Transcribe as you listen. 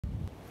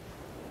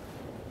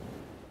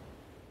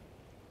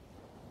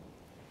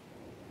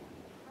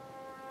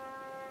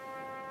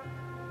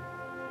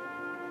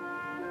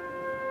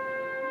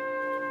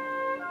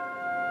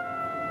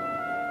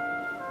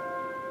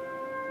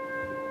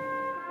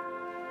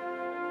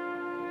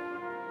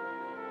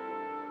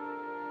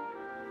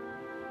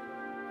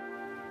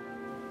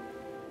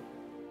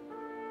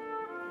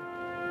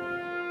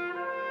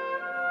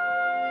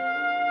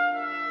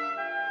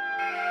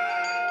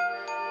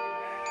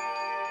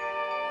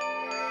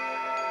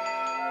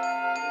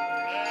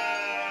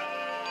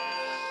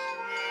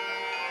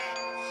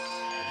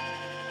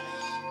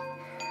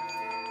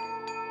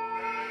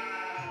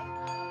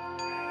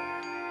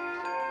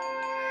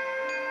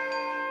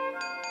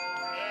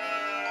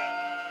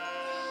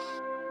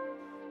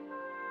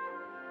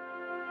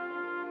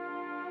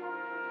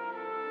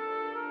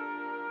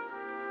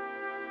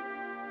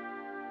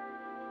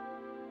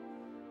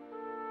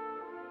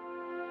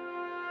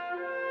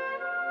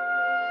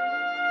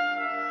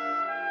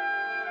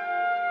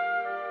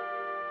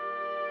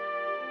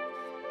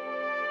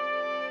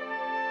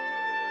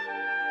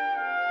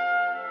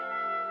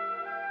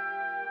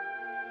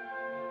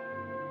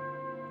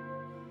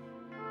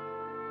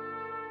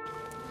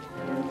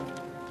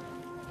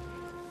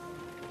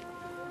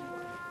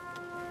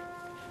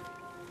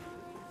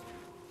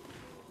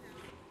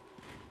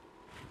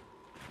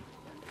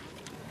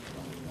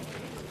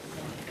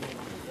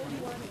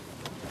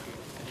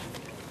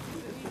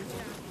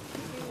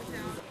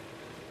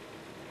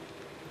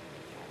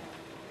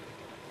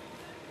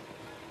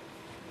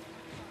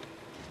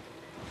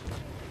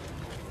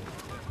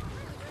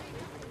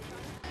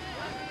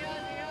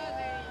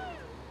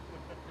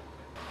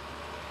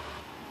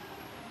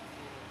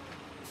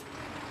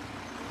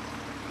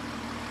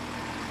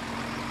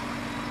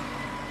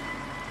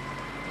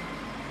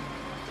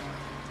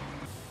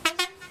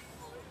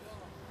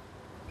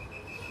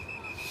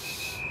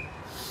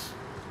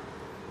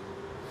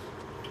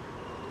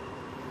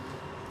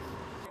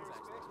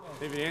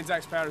give you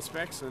Anzac pay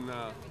respects and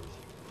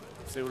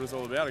see what it's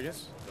all about, I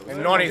guess. And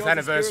 90th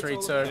anniversary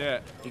too.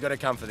 Yeah. You got to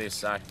come for this,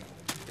 so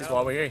this is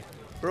why we're here.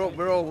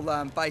 We're all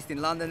based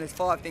in London. There's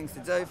 5 things to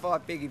do,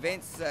 5 big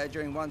events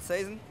during one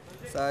season.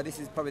 So this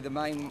is probably the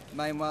main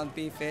one,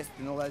 beer fest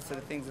and all those sort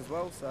of things as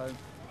well. So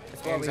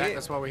that's why we're here.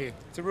 That's why we're here.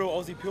 It's a real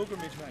Aussie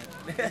pilgrimage, mate.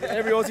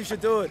 Every Aussie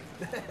should do it.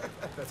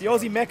 It's the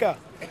Aussie Mecca.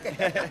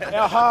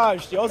 Our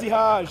Hajj, the Aussie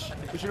Hajj.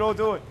 We should all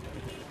do it.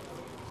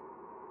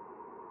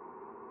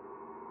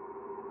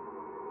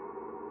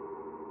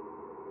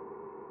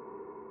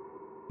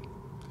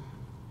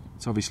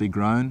 It's obviously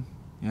grown,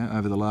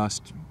 over the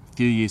last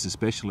few years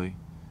especially.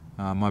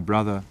 My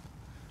brother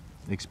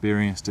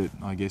experienced it,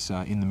 I guess,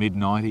 in the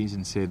mid-90s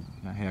and said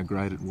how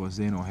great it was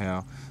then, or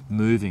how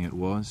moving it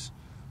was.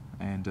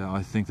 And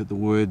I think that the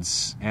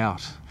word's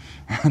out,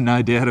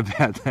 no doubt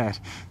about that.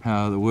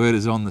 The word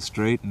is on the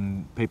street,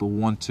 and people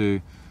want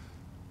to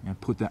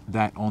put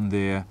that on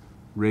their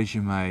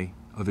resume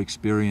of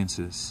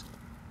experiences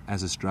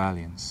as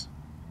Australians.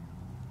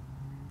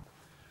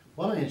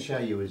 What I'm going to show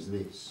you is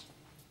this.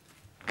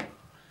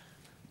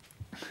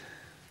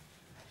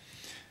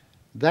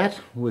 That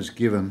was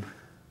given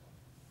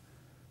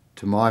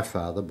to my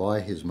father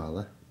by his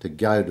mother to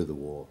go to the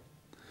war.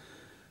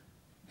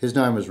 His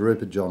name was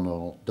Rupert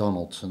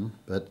Donaldson,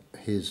 but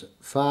his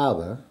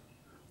father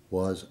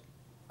was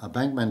a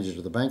bank manager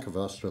of the Bank of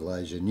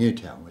Australasia,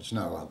 Newtown, which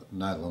no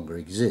longer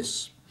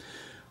exists.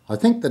 I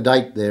think the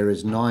date there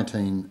is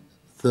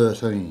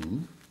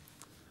 1913,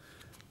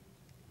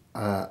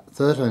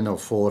 13 or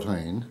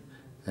 14,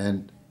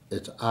 and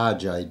it's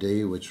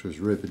RJD, which was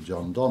Rupert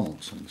John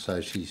Donaldson. So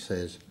she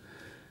says,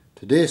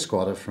 "To dear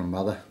squatter from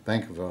Mother,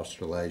 Bank of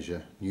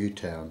Australasia,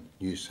 Newtown,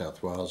 New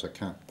South Wales." I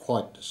can't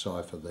quite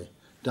decipher the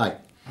date.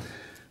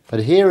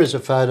 But here is a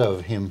photo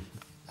of him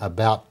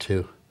about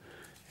to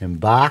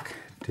embark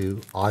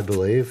to, I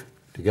believe,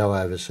 to go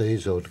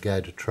overseas or to go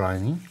to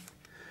training.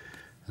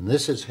 And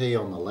this is he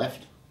on the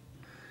left.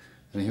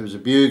 And he was a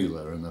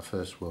bugler in the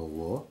First World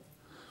War.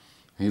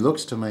 He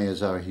looks to me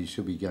as though he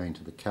should be going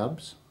to the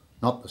Cubs,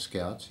 not the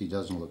Scouts. He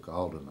doesn't look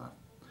old enough.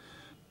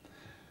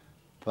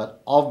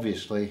 But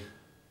obviously,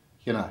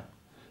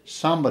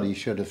 somebody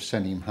should have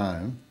sent him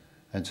home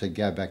and said,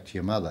 "Go back to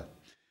your mother."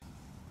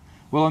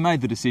 Well, I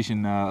made the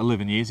decision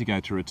 11 years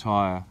ago to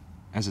retire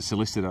as a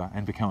solicitor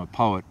and become a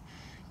poet,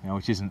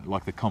 which isn't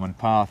like the common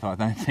path, I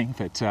don't think,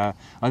 but I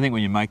think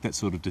when you make that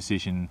sort of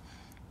decision,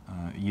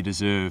 you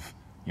deserve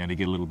to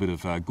get a little bit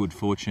of good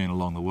fortune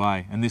along the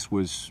way. And this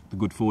was the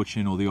good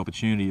fortune or the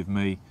opportunity of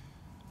me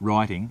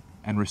writing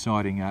and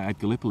reciting at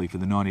Gallipoli for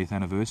the 90th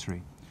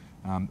anniversary.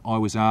 I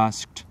was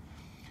asked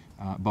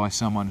by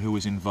someone who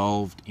was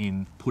involved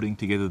in putting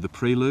together the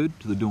prelude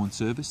to the dawn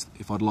service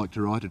if I'd like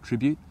to write a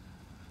tribute.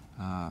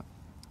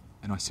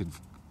 And I said,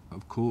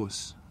 of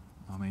course.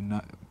 I mean, no,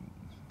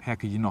 how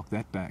could you knock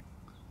that back?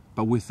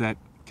 But with that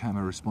came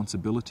a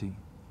responsibility,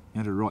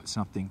 to write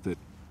something that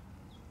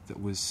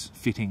was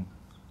fitting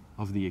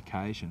of the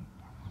occasion.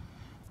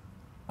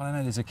 I don't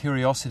know, there's a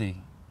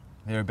curiosity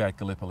there about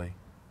Gallipoli.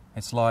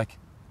 It's like,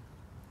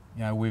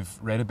 we've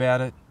read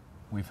about it,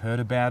 we've heard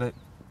about it,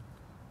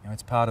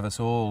 it's part of us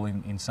all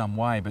in some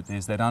way, but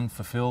there's that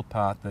unfulfilled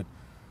part that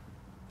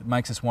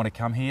makes us want to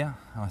come here.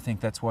 I think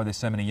that's why there's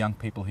so many young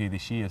people here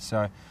this year.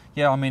 So,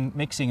 yeah, I mean,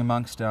 mixing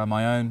amongst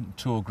my own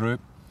tour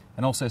group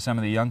and also some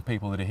of the young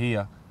people that are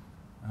here,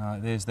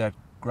 there's that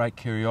great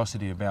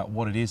curiosity about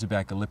what it is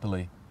about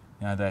Gallipoli,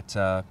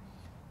 that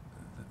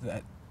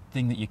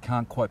thing that you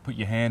can't quite put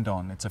your hand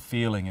on. It's a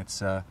feeling.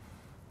 It's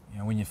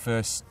when you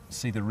first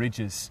see the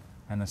ridges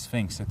and the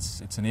Sphinx,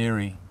 it's an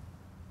eerie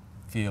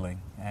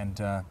feeling.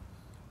 And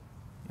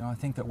I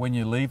think that when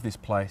you leave this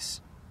place,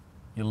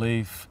 you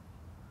leave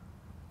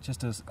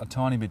just as a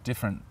tiny bit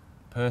different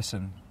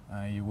person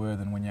you were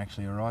than when you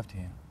actually arrived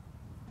here.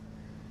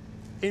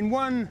 In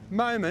one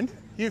moment,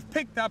 you've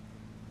picked up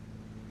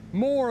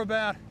more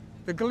about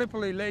the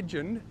Gallipoli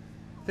legend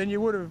than you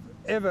would have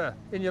ever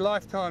in your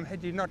lifetime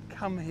had you not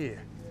come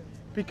here.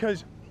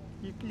 Because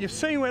you've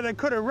seen where they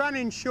could have run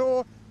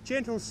inshore,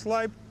 gentle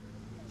slope,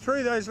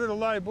 through those little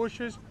low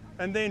bushes,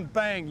 and then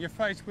bang, you're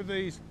faced with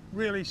these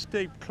really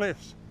steep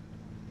cliffs.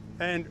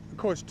 And of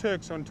course,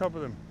 Turks on top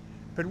of them.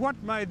 But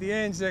what made the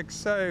Anzacs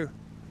so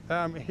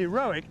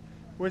heroic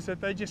was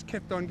that they just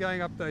kept on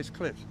going up those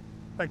cliffs.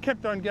 They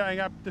kept on going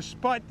up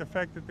despite the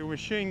fact that there were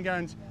machine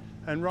guns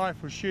and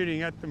rifles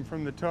shooting at them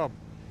from the top.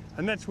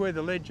 And that's where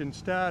the legend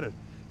started.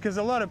 Because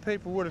a lot of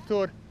people would have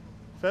thought,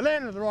 if they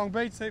landed at the wrong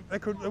beach, they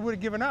would have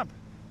given up.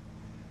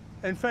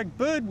 In fact,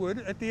 Birdwood,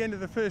 at the end of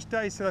the first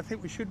day, said, "I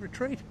think we should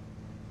retreat.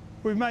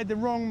 We've made the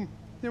wrong,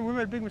 we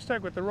made a big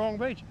mistake with the wrong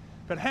beach."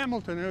 But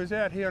Hamilton, who was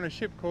out here on a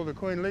ship called the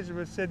Queen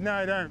Elizabeth, said,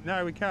 "No, don't,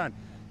 no, we can't.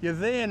 You're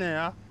there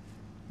now,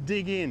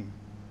 dig in."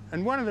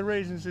 And one of the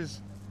reasons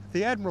is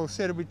the Admiral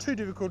said it'd be too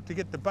difficult to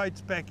get the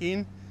boats back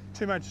in,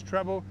 too much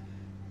trouble,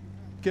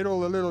 get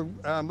all the little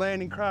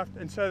landing craft,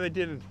 and so they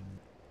didn't.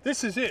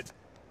 This is it.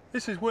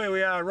 This is where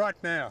we are right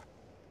now.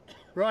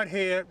 Right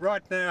here,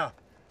 right now.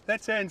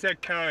 That's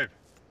Anzac Cove.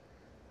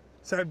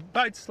 So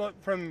boats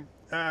from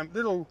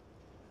little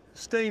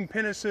steam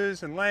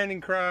pinnaces and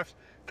landing crafts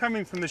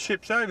coming from the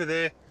ships over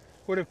there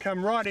would have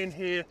come right in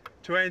here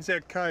to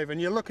Anzac Cove, and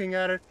you're looking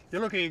at it,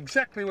 you're looking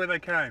exactly where they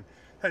came.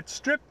 That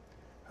strip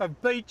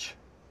of beach,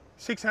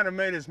 600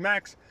 metres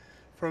max,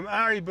 from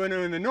Ari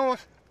Bunu in the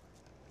north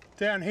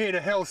down here to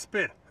Hell's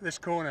Spit, this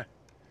corner.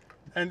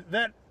 And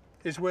that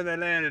is where they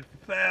landed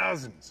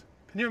thousands.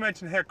 Can you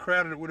imagine how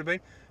crowded it would have been?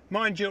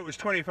 Mind you, it was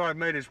 25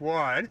 metres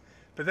wide,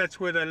 but that's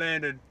where they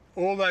landed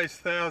all those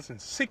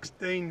thousands,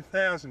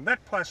 16,000.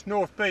 That plus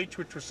North Beach,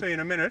 which we'll see in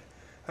a minute,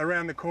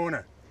 around the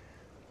corner.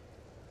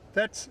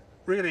 That's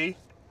really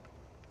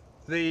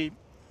the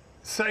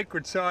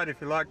sacred site,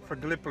 if you like, for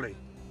Gallipoli,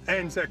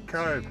 Anzac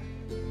Cove.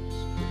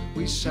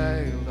 We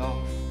sailed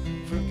off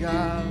for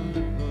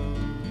Gallipoli,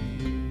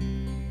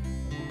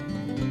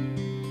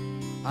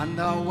 and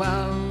how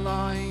well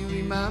I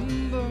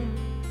remember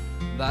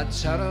that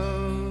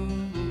terrible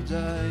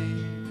day,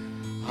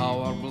 how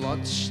our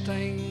blood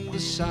stained the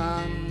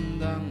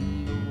sand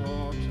and the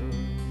water,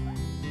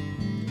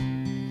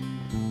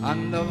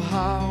 and of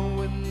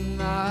how in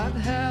that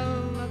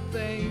hell that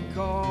they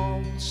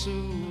called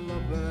Sula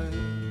Bay,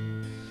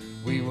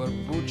 we were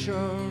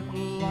butchered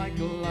like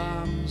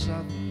lambs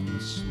at the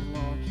slaughter.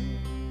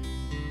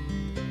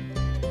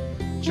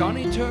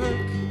 Johnny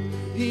Turk,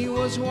 he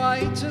was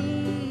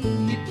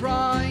waiting, he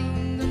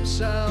primed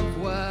himself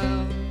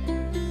well,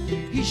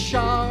 he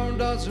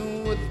showered us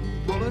with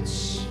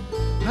bullets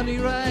and he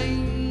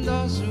rained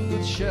us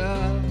with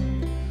shell,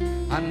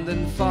 and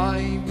in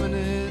 5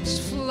 minutes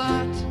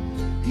flat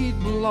he'd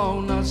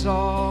blown us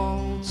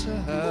all to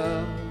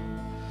hell,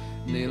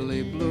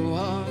 nearly blew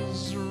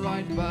us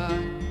right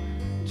back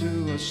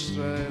to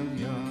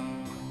Australia.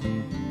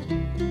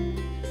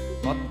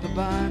 But the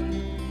band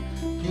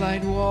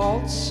played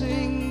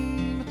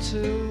waltzing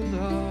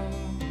Matilda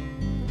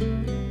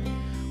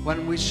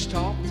when we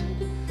stopped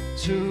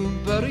to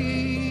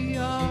bury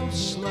our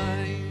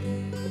slain.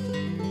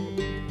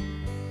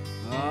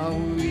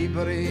 We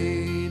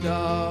buried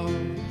ours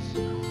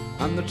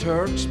and the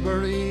Turks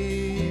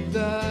buried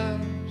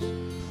theirs.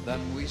 Then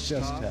we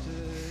started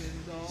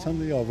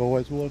something I've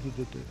always wanted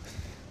to do.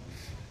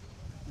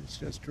 It's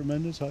just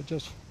tremendous. I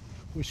just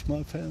wish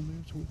my family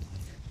was with me.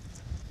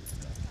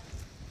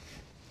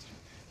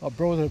 I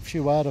brought a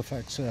few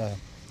artefacts.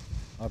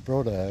 I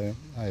brought a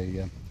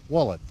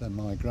wallet that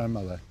my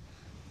grandmother,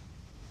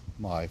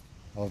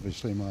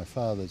 obviously my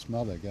father's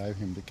mother, gave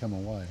him to come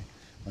away.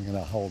 I'm going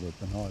to hold it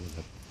the night of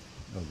the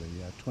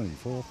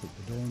 24th at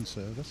the dawn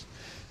service.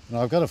 And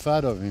I've got a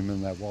photo of him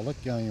in that wallet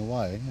going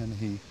away, and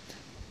he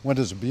went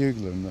as a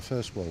bugler in the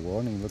First World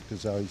War, and he looked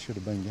as though he should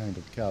have been going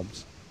to the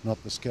Cubs,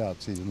 not the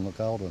Scouts. He didn't look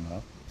old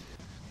enough.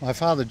 My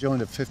father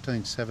joined at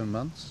 15-7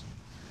 months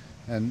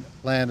and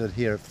landed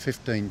here at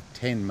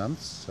 15-10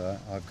 months.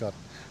 I've got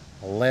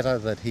a letter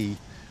that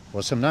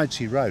some notes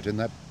he wrote in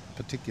that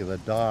particular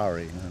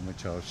diary,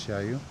 which I'll show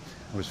you.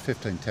 It was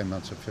 15-10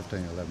 months or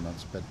 15-11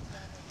 months, but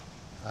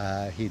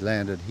he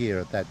landed here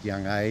at that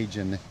young age,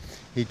 and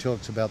he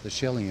talks about the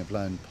shelling of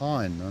Lone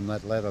Pine on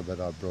that letter that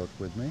I brought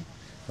with me.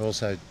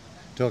 Also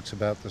talks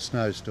about the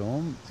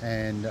snowstorm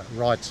and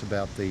writes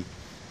about the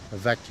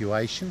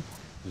evacuation.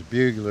 He was a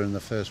bugler in the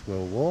First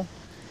World War.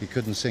 He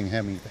couldn't sing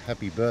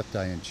Happy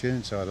Birthday in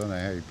tune, so I don't know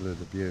how he blew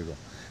the bugle.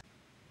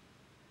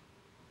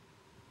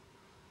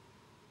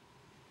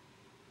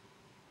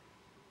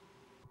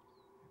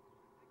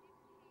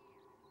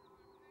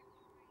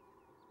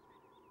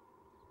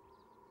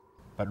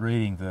 But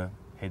reading the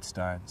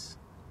headstones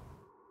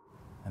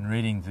and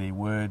reading the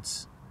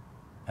words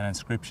and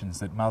inscriptions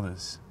that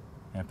mothers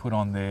put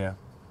on their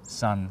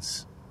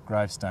sons'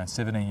 gravestones,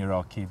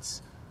 17-year-old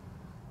kids,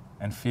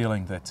 and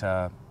feeling that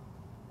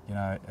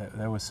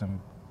there were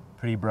some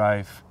pretty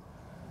brave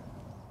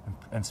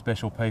and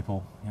special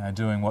people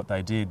doing what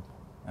they did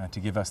to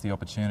give us the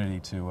opportunity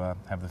to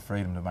have the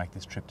freedom to make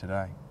this trip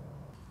today.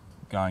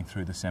 Going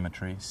through the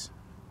cemeteries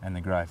and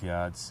the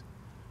graveyards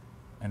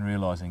and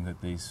realising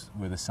that these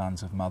were the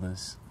sons of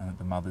mothers, and that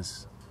the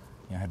mothers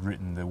had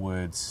written the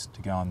words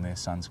to go on their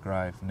son's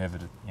grave, never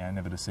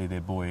to see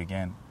their boy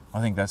again.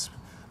 I think that's,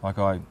 like,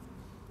 I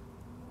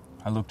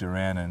looked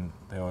around and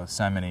there were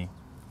so many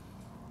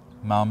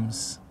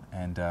mums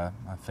and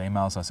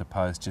females, I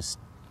suppose, just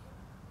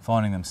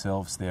finding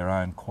themselves their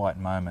own quiet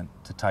moment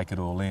to take it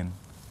all in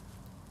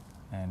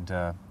and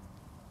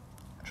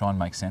try and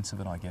make sense of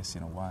it, I guess,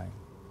 in a way.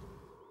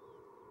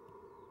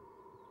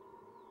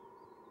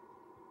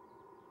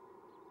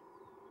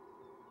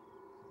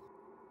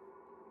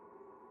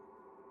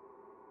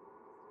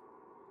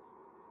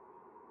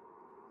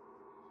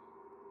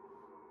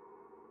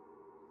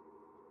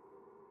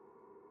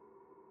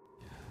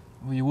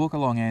 Well, you walk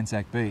along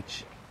Anzac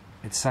Beach,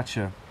 it's such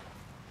a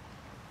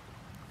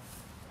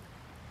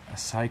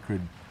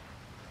sacred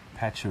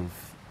patch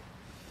of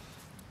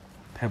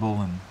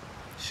pebble and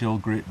shell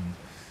grit and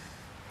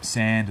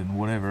sand and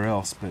whatever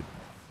else, but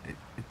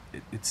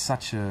it's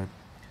such a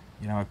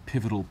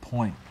pivotal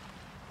point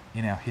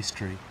in our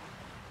history.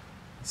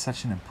 It's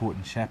such an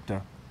important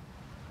chapter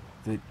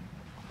that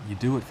you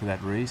do it for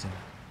that reason.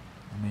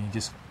 I mean, you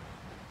just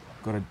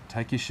got to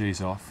take your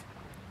shoes off,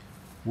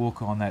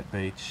 walk on that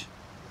beach,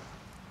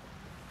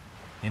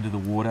 into the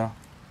water,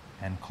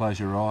 and close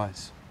your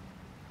eyes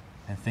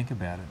and think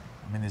about it.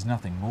 I mean, there's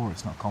nothing more,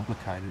 it's not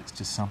complicated, it's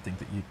just something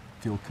that you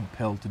feel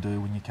compelled to do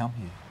when you come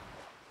here.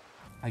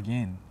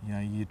 Again, you know,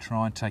 you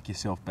try and take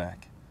yourself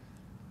back.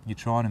 You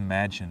try and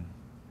imagine,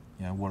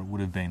 you know, what it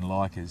would have been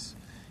like as,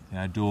 you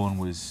know, dawn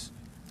was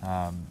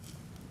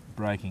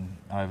breaking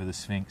over the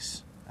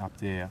Sphinx up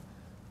there,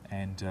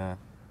 and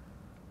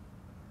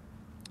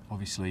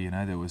obviously, you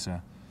know, there was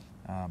a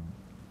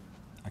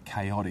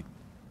chaotic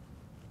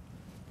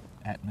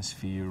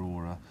atmosphere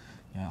or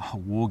a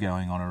war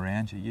going on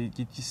around you.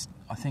 You just,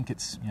 I think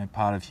it's, you know,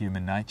 part of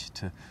human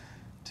nature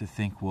to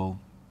think, well,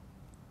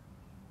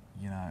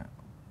 you know,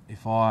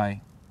 if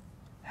I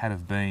had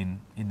have been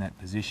in that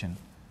position,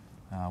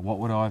 what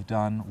would I have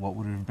done? What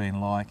would it have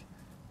been like?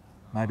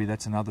 Maybe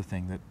that's another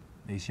thing that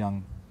these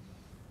young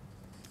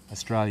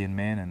Australian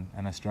men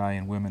and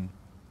Australian women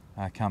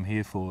come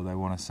here for. They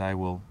want to say,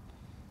 well,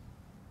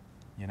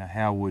 you know,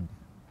 how would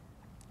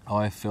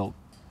I have felt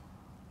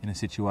in a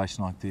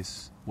situation like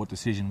this? What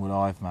decision would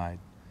I have made?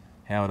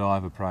 How would I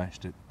have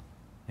approached it?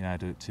 You know,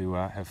 to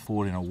have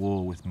fought in a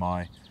war with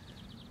my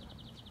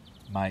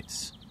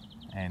mates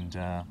and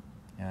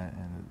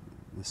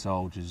the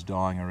soldiers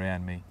dying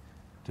around me,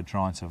 to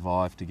try and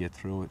survive, to get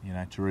through it, you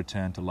know, to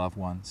return to loved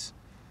ones.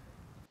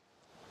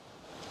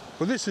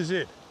 Well, this is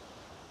it.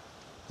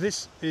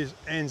 This is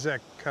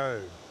Anzac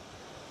Cove.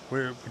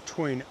 We're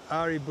between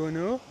Ari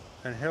Bunur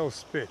and Hell's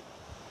Spit.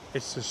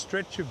 It's the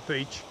stretch of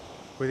beach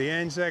where the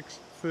Anzacs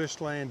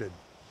first landed.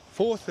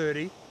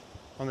 4:30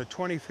 on the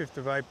 25th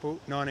of April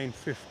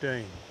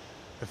 1915.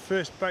 The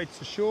first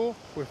boats ashore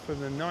were for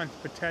the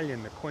 9th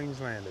Battalion, the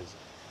Queenslanders,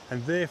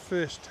 and their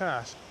first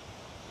task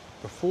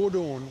before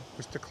dawn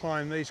was to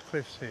climb these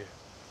cliffs here.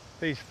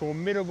 These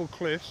formidable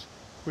cliffs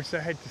which they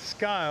had to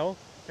scale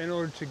in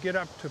order to get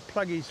up to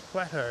Pluggy's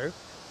Plateau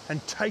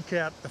and take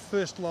out the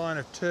first line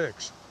of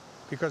Turks,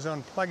 because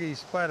on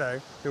Pluggy's Plateau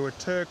there were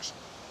Turks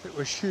that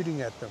were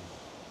shooting at them.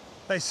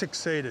 They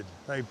succeeded.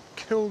 They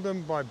killed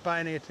them by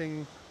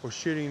bayoneting or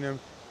shooting them,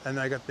 and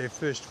they got their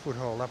first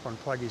foothold up on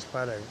Pluggy's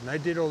Plateau. And they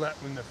did all that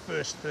in the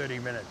first 30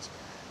 minutes.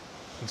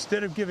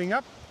 Instead of giving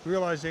up,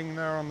 realising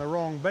they were on the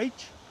wrong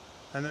beach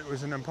and it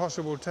was an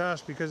impossible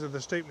task because of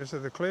the steepness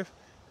of the cliff,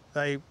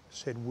 they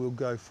said, we'll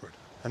go for it.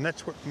 And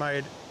that's what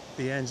made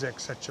the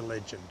Anzacs such a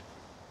legend.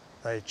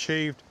 They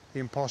achieved the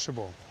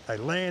impossible. They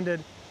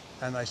landed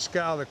and they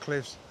scaled the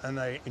cliffs and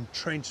they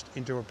entrenched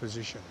into a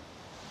position.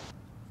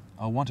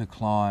 I want to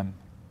climb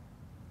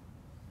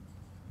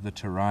the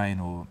terrain,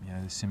 or, you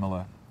know,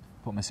 similar,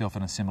 put myself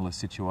in a similar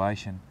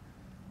situation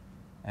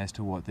as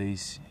to what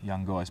these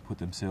young guys put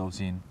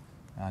themselves in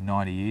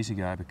 90 years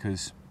ago,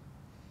 because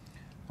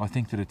I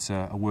think that it's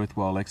a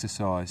worthwhile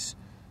exercise.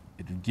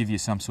 It would give you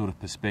some sort of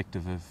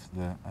perspective of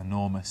the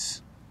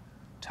enormous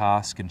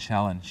task and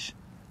challenge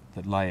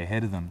that lay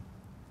ahead of them.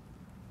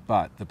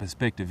 But the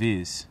perspective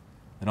is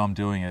that I'm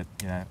doing it,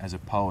 you know, as a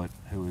poet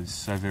who is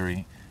so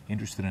very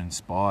interested and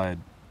inspired,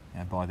 you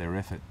know, by their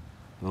effort,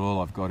 that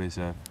all I've got is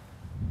a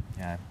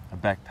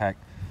backpack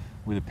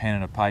with a pen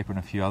and a paper and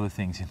a few other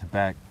things in the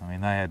back. I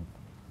mean, they had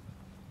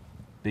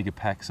bigger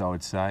packs, I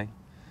would say,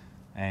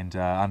 and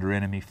under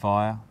enemy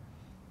fire.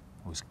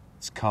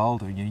 It's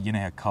cold. You know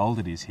how cold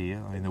it is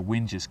here. I mean, the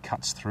wind just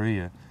cuts through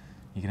you.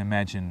 You can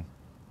imagine,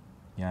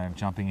 you know,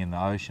 jumping in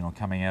the ocean or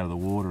coming out of the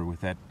water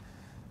with that,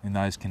 in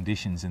those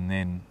conditions, and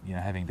then, you know,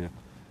 having to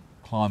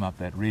climb up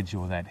that ridge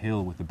or that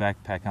hill with the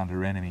backpack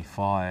under enemy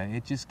fire.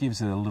 It just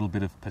gives it a little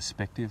bit of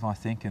perspective, I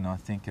think, and I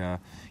think, you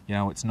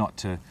know, it's not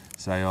to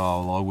say,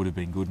 oh, well, I would have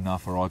been good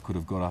enough or I could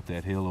have got up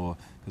that hill, or,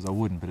 because I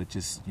wouldn't, but it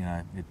just, you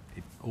know,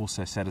 it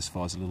also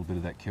satisfies a little bit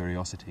of that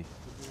curiosity.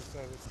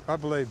 I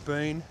believe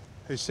Bean,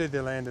 who said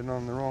they landed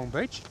on the wrong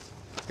beach.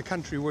 The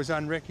country was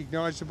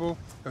unrecognisable,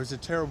 it was a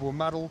terrible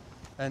muddle,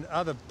 and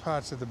other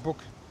parts of the book,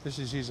 this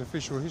is his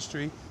official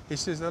history, he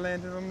says they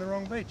landed on the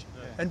wrong beach.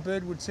 Yeah. And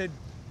Birdwood said,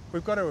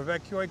 we've got to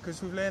evacuate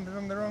because we've landed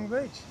on the wrong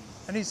beach.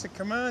 And he's the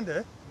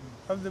commander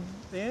of the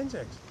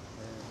Anzacs.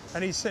 Yeah.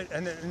 And he said,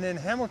 and then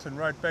Hamilton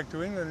wrote back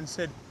to England and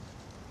said,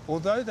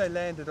 although they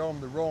landed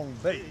on the wrong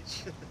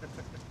beach,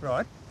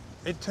 right,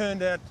 it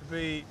turned out to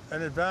be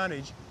an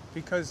advantage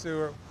because there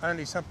were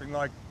only something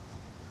like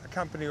a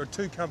company or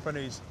two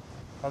companies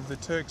of the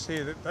Turks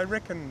here. That they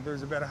reckon there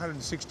was about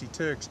 160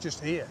 Turks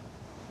just here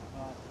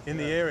in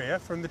the area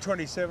from the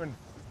 27th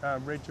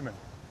Regiment.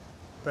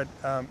 But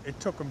it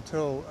took them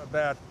till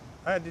about,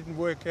 I didn't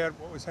work out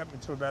what was happening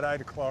until about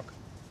 8 o'clock.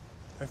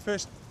 They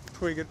first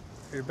twigged it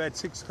at about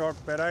 6 o'clock,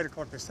 about 8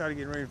 o'clock they started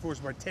getting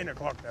reinforced, by 10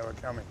 o'clock they were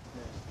coming.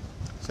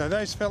 Yeah. So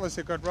those fellas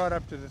that got right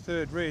up to the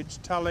third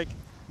ridge, Tulloch,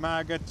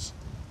 Margot's,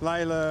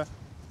 Layla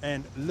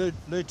and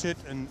Lutit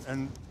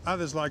and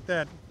others like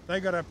that, they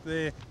got up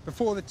there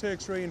before the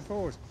Turks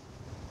reinforced.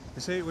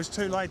 You see, it was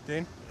too late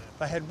then.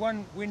 They had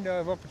one window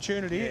of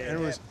opportunity, and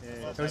it was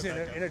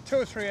in 2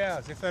 or 3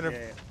 hours. If they'd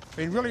have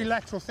been really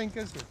lateral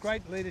thinkers with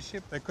great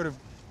leadership, they could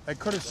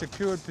have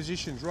secured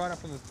positions right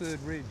up on the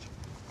third ridge.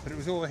 but it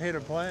was all ahead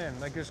of plan.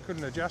 They just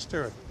couldn't adjust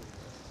to it.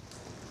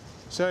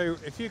 So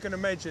if you can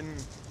imagine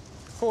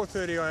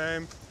 4:30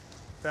 a.m,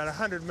 about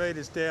 100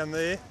 metres down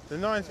there, the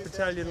 9th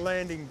Battalion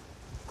landing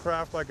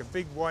craft like a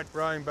big white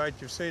rowing boat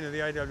you've seen of the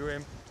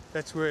AWM,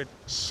 that's where it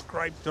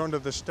scraped onto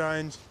the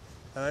stones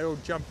and they all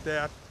jumped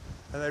out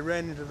and they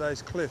ran into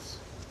those cliffs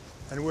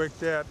and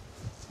worked out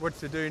what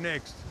to do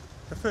next.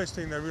 The first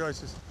thing they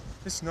realised is,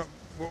 this is not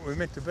what we're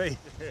meant to be,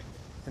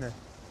 you know.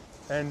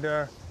 And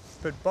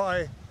but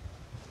by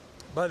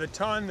the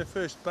time the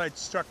first boat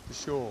struck the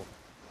shore,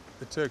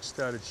 the Turks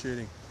started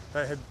shooting.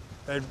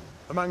 They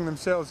among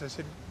themselves, they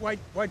said, wait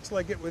till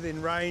they get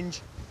within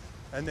range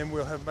and then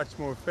we'll have much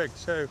more effect.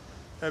 So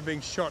they were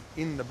being shot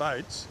in the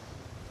boats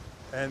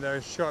and they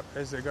were shot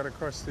as they got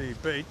across the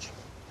beach,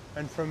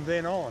 and from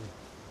then on,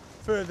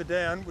 further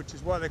down, which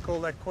is why they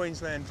call that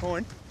Queensland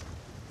Point,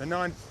 the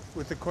 9th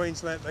with the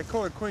Queensland, they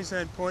call it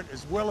Queensland Point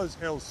as well as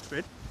Hell's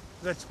Spit.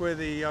 That's where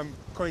the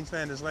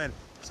Queenslanders landed.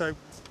 So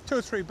 2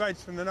 or 3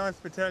 boats from the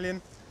 9th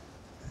Battalion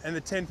and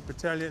the 10th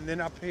Battalion, and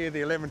then up here the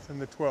 11th and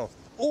the 12th,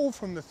 all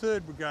from the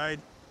 3rd Brigade,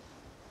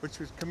 which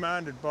was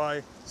commanded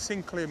by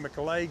Sinclair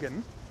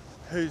McLagan,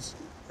 who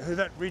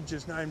that ridge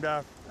is named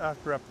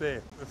after up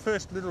there. The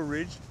first little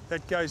ridge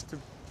that goes to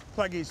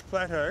Pluggy's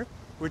Plateau,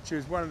 which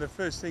is one of the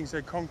first things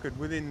they conquered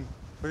within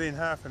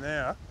half an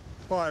hour,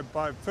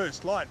 by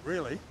first light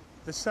really.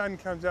 The sun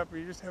comes up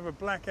and you just have a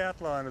black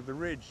outline of the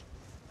ridge,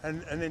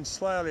 and then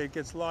slowly it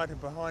gets lighter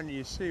behind you,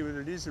 you see whether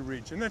it is a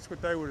ridge, and that's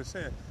what they would have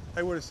said.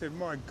 They would have said,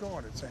 my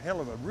God, it's a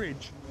hell of a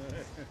ridge.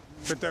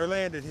 But they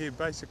landed here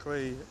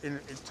basically,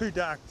 it's too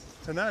dark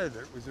to know that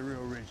it was a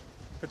real ridge.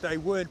 But they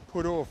weren't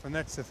put off, and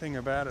that's the thing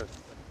about it.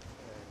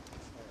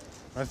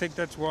 I think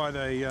that's why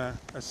they are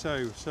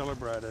so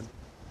celebrated.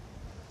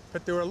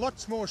 But there were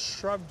lots more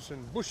shrubs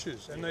and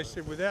bushes, and they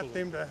said without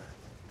them to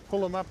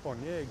pull them up on.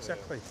 Yeah,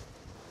 exactly.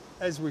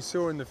 As we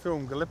saw in the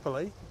film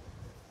Gallipoli,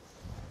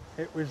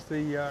 it was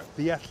the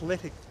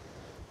athletic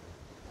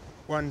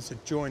ones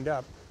that joined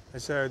up.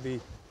 And so the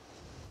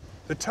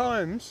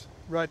Times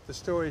wrote the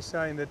story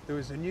saying that there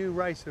was a new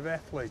race of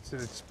athletes that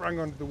had sprung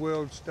onto the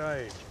world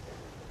stage,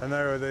 and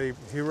they were the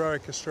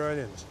heroic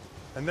Australians.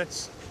 And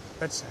that's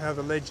how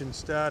the legend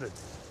started.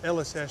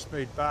 Ellis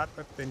Ashmead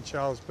Bartlett, then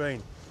Charles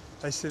Bean.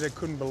 They said they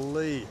couldn't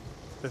believe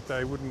that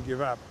they wouldn't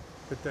give up.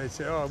 But they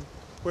said, oh,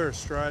 we're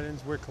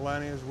Australians, we're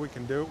colonials, we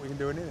can do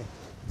anything.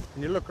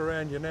 And you look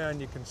around you now and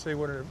you can see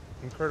what an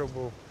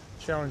incredible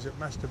challenge it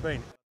must have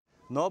been.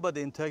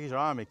 Nobody in Turkish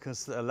army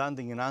considered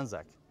landing in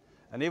Anzac.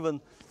 And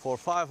even for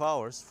 4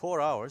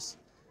 hours,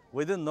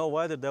 we didn't know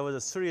whether there was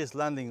a serious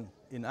landing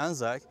in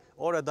Anzac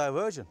or a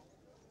diversion.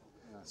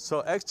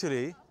 So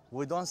actually,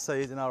 we don't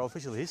say it in our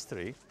official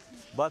history,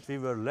 but we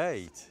were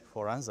late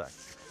for Anzac.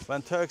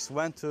 When Turks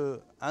went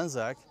to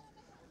Anzac,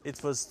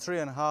 it was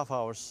 3.5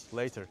 hours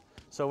later.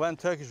 So when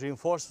Turkish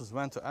reinforcements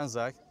went to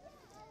Anzac,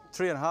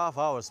 3.5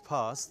 hours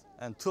passed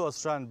and 2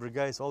 Australian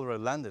brigades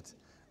already landed.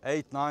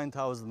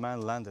 8,000–9,000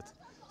 men landed.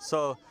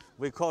 So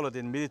we call it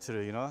in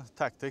military,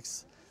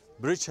 tactics,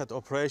 bridgehead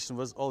operation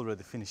was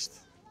already finished.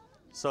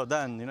 So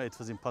then, it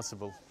was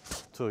impossible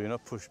to,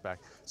 push back.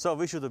 So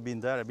we should have been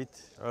there a bit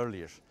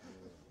earlier.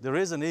 The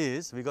reason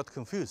is we got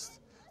confused.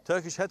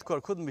 Turkish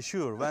headquarters couldn't be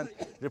sure. When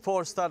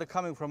reports started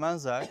coming from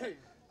Anzac,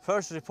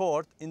 first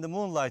report in the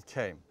moonlight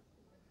came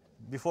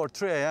before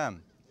 3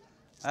 a.m.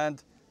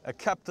 And a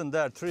captain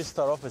there,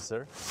 3-star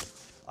officer,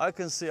 I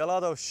can see a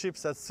lot of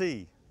ships at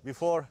sea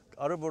before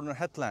Arıburnu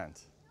headland.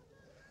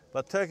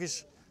 But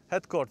Turkish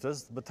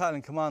headquarters,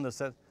 battalion commander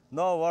said,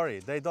 no worry,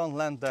 they don't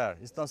land there,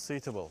 it's not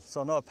suitable,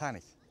 so no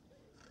panic.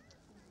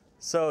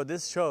 So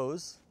this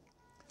shows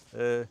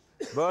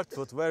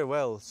Birdwood very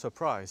well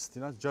surprised,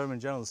 German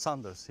General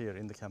Sanders here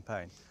in the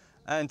campaign.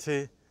 And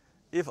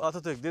if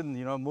Atatürk didn't,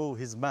 move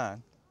his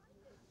man,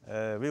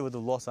 we would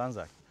have lost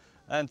Anzac.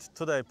 And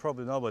today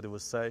probably nobody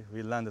would say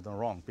we landed on the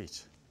wrong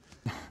beach.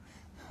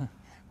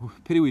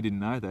 Pity we didn't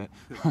know that.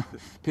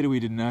 Pity we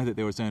didn't know that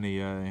there was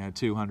only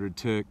 200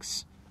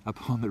 Turks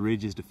up on the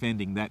ridges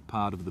defending that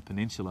part of the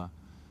peninsula.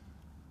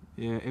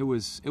 Yeah, it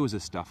was a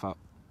stuff up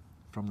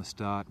from the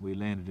start. We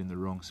landed in the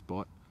wrong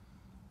spot,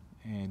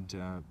 and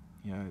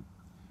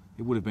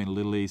it would have been a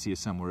little easier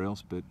somewhere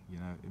else, but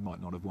it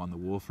might not have won the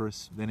war for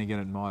us. Then again,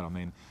 it might. I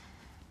mean,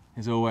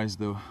 there's always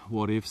the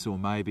what ifs or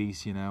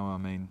maybes. I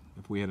mean,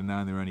 if we had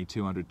known there were only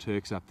 200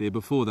 Turks up there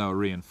before they were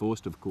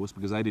reinforced, of course,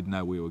 because they didn't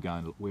know where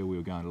we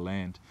were going to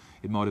land,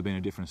 it might have been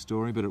a different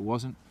story. But it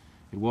wasn't.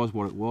 It was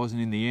what it was,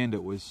 and in the end,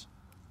 it was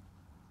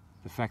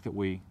the fact that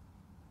we,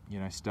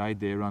 stayed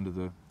there under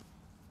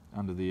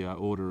the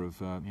order of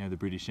the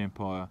British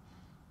Empire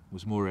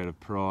was more out of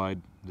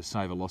pride to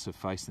save a loss of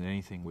face than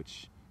anything,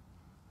 which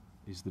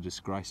is the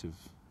disgrace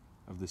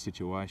of the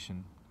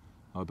situation.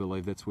 I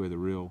believe that's where the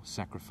real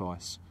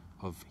sacrifice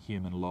of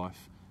human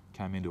life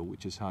came into it,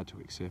 which is hard to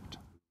accept.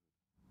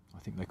 I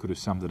think they could have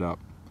summed it up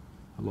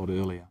a lot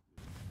earlier.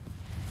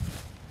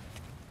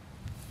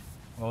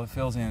 Well, it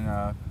fills in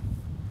a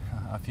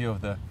few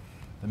of the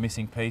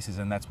missing pieces,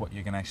 and that's what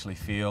you can actually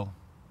feel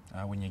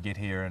when you get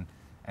here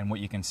and and what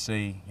you can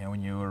see, you know,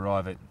 when you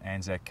arrive at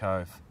Anzac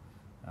Cove.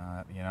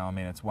 You know, I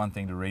mean, it's one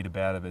thing to read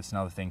about it, but it's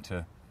another thing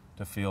to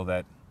feel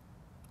that,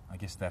 I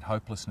guess, that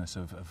hopelessness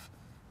of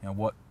you know,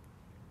 what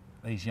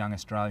these young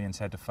Australians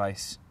had to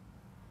face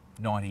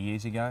 90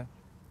 years ago.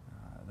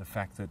 The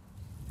fact that,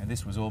 and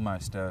this was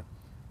almost an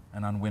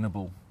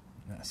unwinnable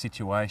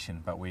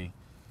situation, but we,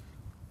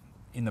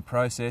 in the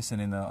process,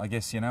 and in the, I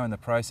guess, you know, in the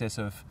process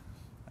of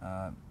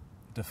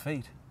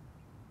defeat,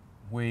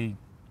 we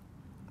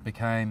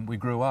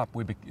grew up.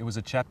 It was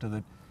a chapter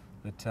that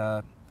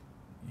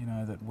you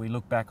know, that we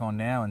look back on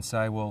now and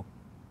say, well,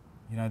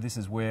 you know, this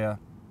is where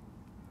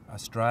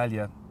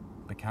Australia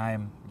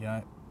became, you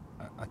know,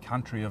 a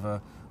country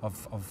of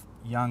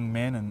young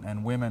men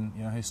and women,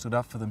 you know, who stood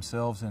up for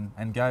themselves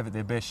and gave it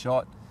their best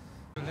shot.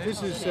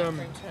 This is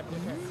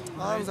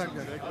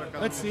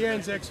that's the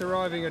Anzacs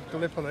arriving at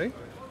Gallipoli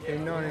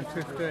in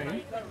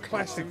 1915.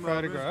 Classic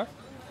photograph,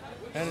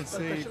 and it's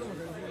the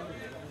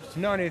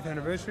 90th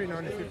anniversary,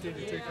 1915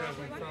 to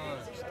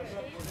 2005.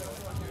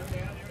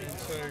 And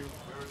so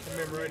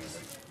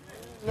commemorates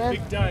the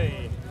big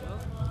day.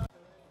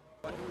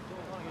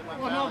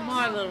 Well, not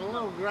my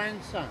little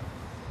grandson.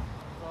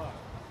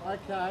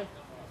 Okay,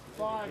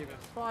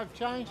 five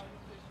change.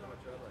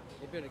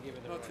 You better give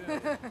it a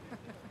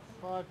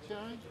 5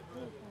 change.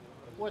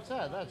 What's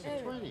that? That's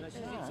a 20. No.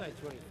 Say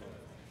 20.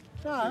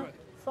 No,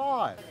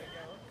 5.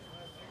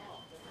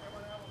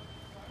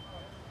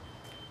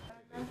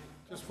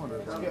 Just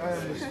wanted to... I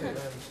understand.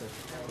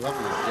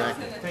 Lovely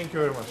jacket. Thank you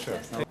very much, sir.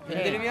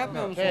 İndirim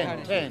yapmıyor musun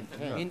kardeşim?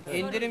 10.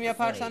 İndirim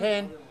yaparsan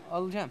 10.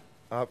 alacağım.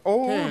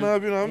 Oo, ne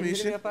yapıyorsun abi? İndirim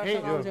İyisin?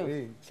 yaparsan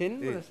alacağım. Senin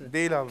mi burası?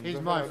 Değil abi.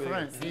 He's my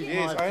friend.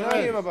 Yes, I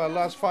know him about the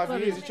last 5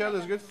 years. Each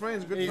other's good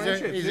friends, good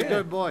friendships. He's a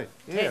good boy.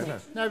 Yeah.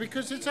 No,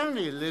 because it's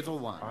only a little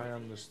one. I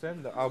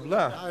understand that.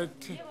 Abla.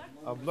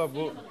 Abla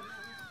bu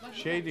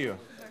şey diyor.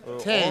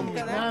 10.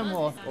 No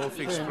more. All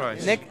fixed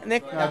price. Ne?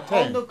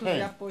 19 10.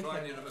 yap boş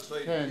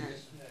ver.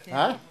 10.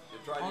 Huh?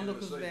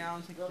 19 veya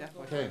 18 yap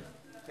boş ver.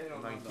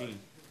 19.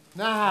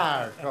 No,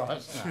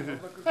 gosh, no.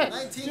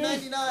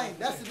 19.99.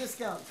 That's the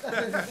discount.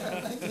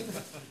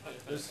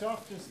 The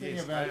softest thing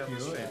about you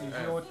is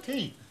your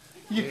teeth.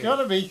 You've got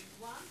to be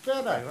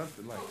better.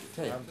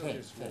 10.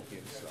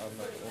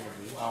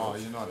 Oh,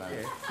 you're not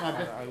over. No,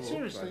 but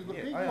seriously, the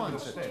big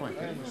ones are 20,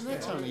 and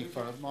that's only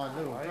for my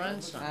little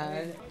grandson.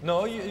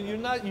 No, you're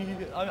not.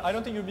 I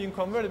don't think you're being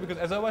converted, because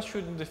as I was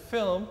shooting the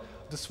film,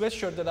 the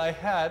sweatshirt that I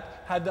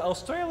had the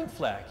Australian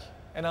flag.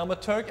 And I'm a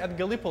Turk at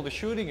Gallipoli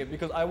shooting it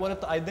because I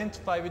wanted to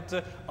identify with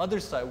the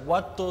other side.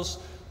 What those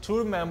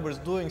tour members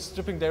doing,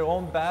 stripping their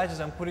own badges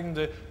and putting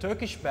the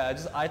Turkish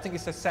badges, I think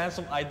it's a sense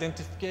of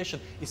identification.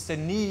 It's a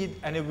need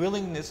and a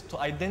willingness to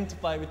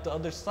identify with the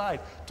other side,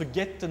 to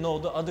get to know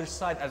the other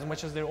side as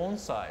much as their own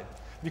side.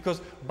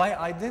 Because by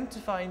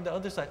identifying the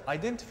other side,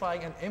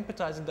 identifying and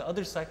empathizing the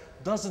other side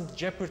doesn't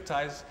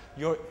jeopardize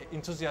your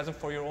enthusiasm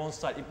for your own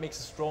side. It makes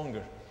it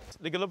stronger.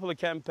 The Gallipoli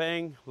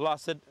campaign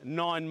lasted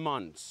 9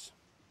 months.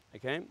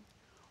 Okay,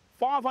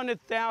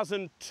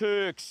 500,000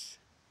 Turks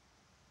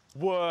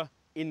were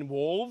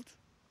involved,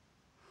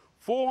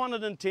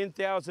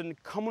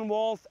 410,000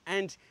 Commonwealth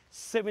and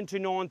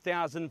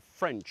 79,000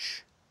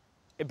 French.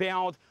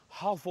 About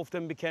half of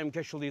them became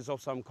casualties of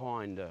some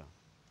kind.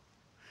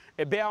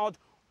 About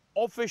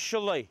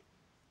officially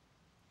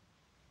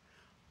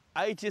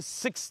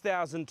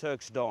 86,000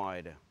 Turks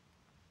died.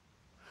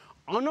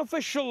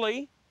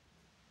 Unofficially,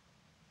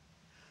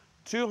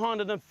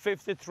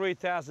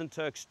 253,000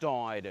 Turks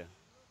died.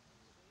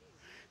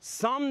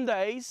 Some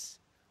days,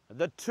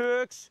 the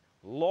Turks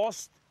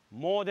lost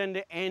more than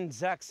the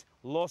Anzacs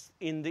lost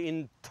in the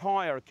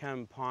entire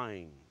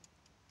campaign.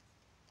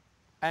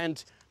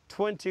 And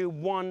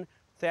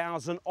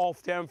 21,000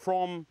 of them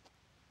from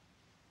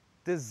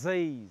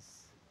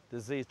disease,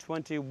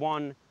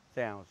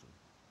 21,000.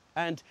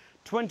 And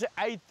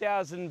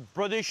 28,000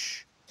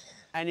 British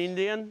and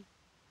Indian,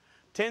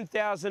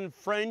 10,000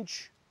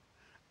 French,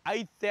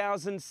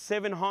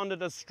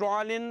 8,700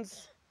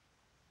 Australians,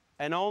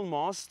 and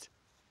almost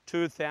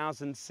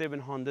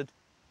 2,700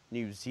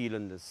 New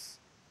Zealanders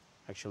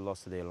actually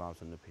lost their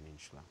lives on the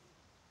peninsula.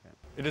 Yeah.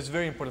 It is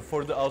very important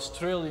for the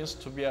Australians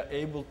to be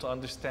able to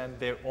understand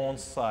their own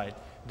side,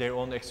 their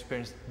own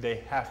experience. They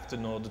have to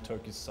know the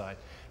Turkish side.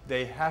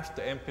 They have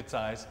to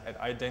empathize and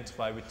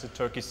identify with the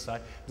Turkish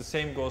side. The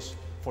same goes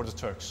for the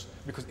Turks,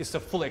 because it's a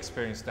full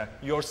experience that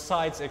your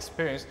side's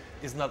experience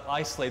is not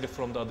isolated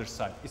from the other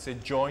side. It's a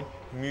joint,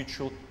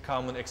 mutual,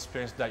 common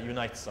experience that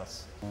unites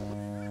us.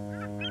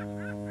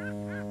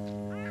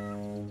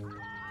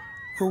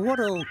 Well, what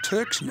all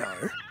Turks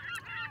know,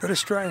 but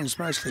Australians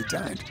mostly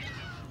don't,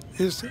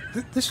 is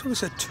that this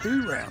was a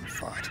 2-round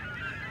fight,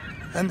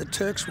 and the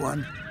Turks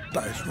won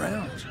both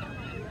rounds.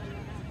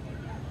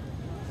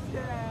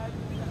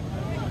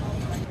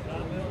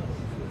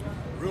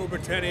 Rule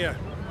Britannia,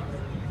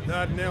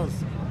 Dardanelles.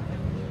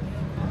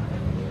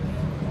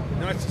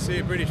 Nice to see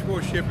a British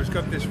warship has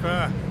got this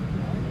far.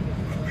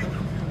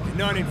 In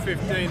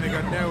 1915 they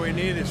got nowhere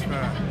near this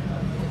far.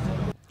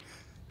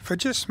 For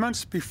just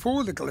months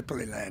before the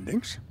Gallipoli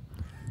landings,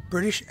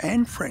 British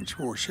and French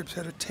warships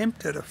had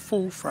attempted a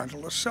full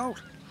frontal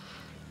assault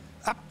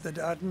up the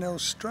Dardanelles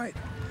Strait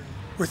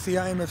with the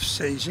aim of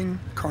seizing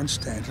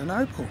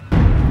Constantinople.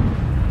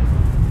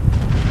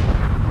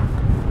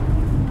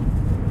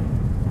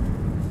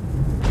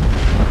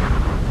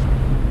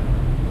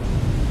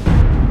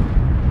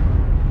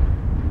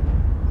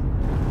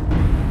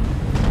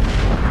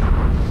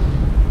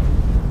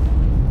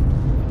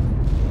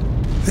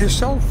 The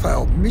assault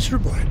failed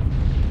miserably.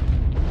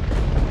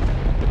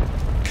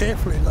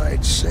 Carefully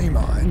laid sea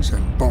mines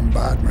and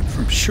bombardment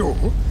from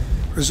shore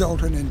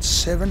resulted in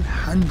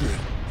 700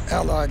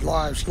 Allied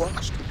lives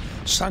lost,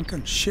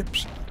 sunken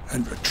ships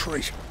and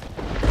retreat.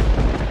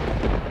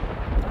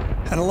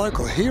 And a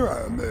local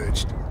hero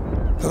emerged,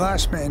 the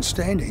last man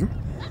standing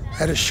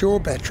at a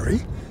shore battery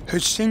who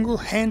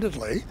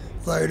single-handedly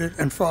loaded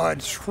and fired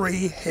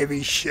 3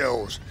 heavy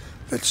shells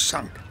that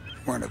sunk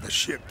one of the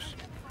ships.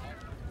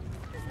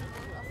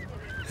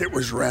 It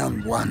was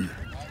round 1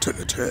 to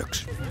the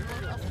Turks.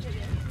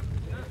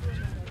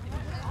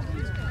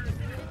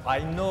 I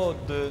know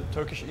the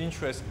Turkish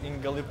interest in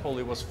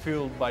Gallipoli was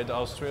fueled by the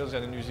Australians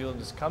and the New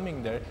Zealanders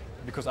coming there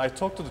because I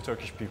talked to the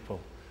Turkish people.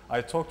 I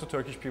talked to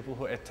Turkish people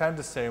who attend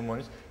the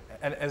ceremonies,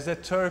 and as a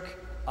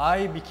Turk,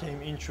 I became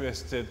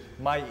interested.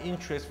 My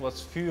interest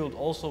was fueled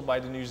also by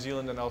the New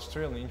Zealand and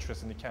Australian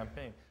interest in the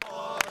campaign.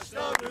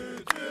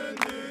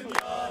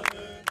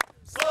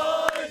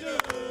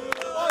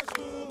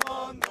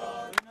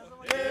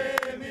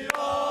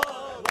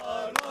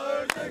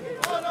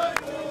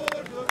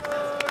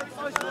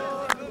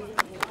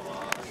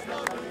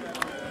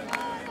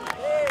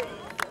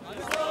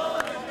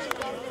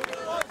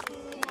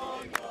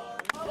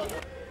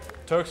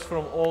 Turks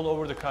from all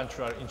over the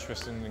country are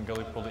interested in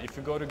Gallipoli. If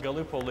you go to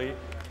Gallipoli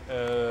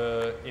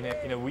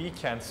in a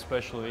weekend,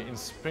 especially in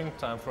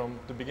springtime, from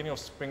the beginning of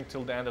spring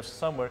till the end of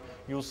summer,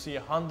 you'll see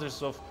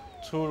hundreds of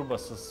tour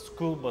buses,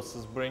 school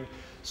buses bring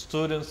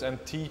students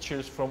and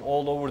teachers from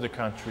all over the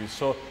country.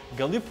 So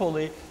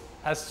Gallipoli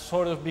has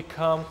sort of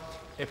become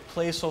a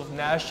place of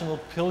national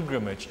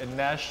pilgrimage, a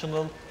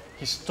national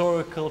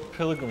historical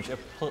pilgrimage, a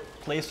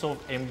place of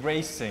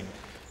embracing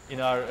in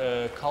our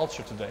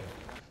culture today.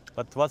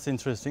 But what's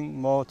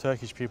interesting, more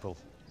Turkish people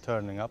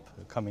turning up,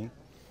 coming.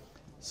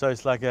 So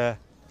it's like a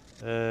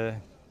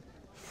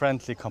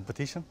friendly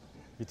competition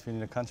between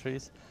the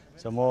countries.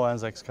 So more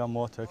Anzacs come,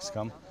 more Turks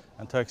come.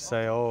 And Turks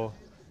say, oh,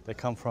 they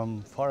come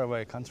from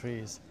faraway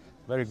countries,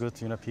 very good,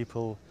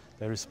 people.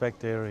 They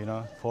respect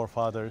their,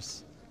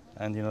 forefathers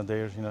and,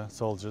 their,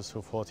 soldiers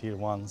who fought here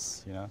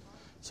once,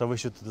 So we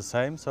should do the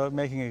same. So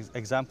making an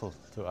example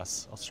to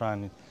us,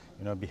 Australian,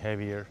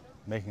 behavior,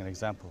 making an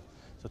example.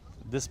 So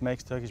this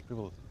makes Turkish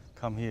people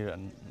come here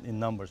and in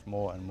numbers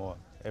more and more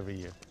every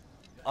year.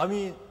 I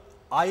mean,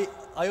 I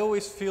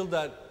always feel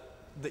that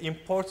the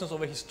importance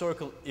of a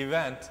historical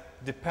event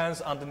depends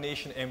on the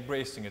nation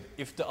embracing it.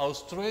 If the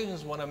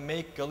Australians want to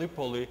make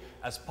Gallipoli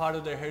as part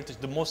of their heritage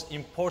the most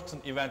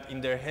important event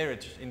in their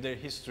heritage, in their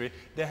history,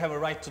 they have a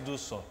right to do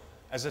so.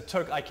 As a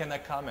Turk, I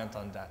cannot comment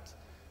on that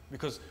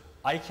because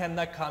I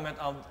cannot comment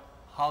on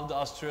how the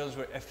Australians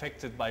were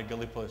affected by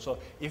Gallipoli. So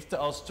if the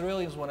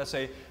Australians want to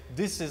say,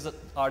 this is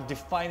our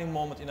defining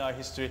moment in our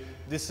history,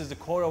 this is the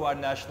core of our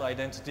national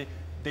identity,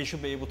 they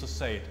should be able to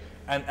say it.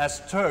 And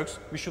as Turks,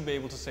 we should be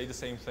able to say the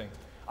same thing.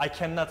 I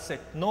cannot say,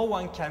 no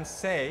one can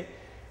say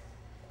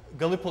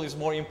Gallipoli is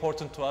more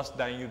important to us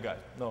than you guys.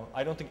 No,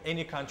 I don't think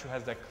any country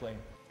has that claim.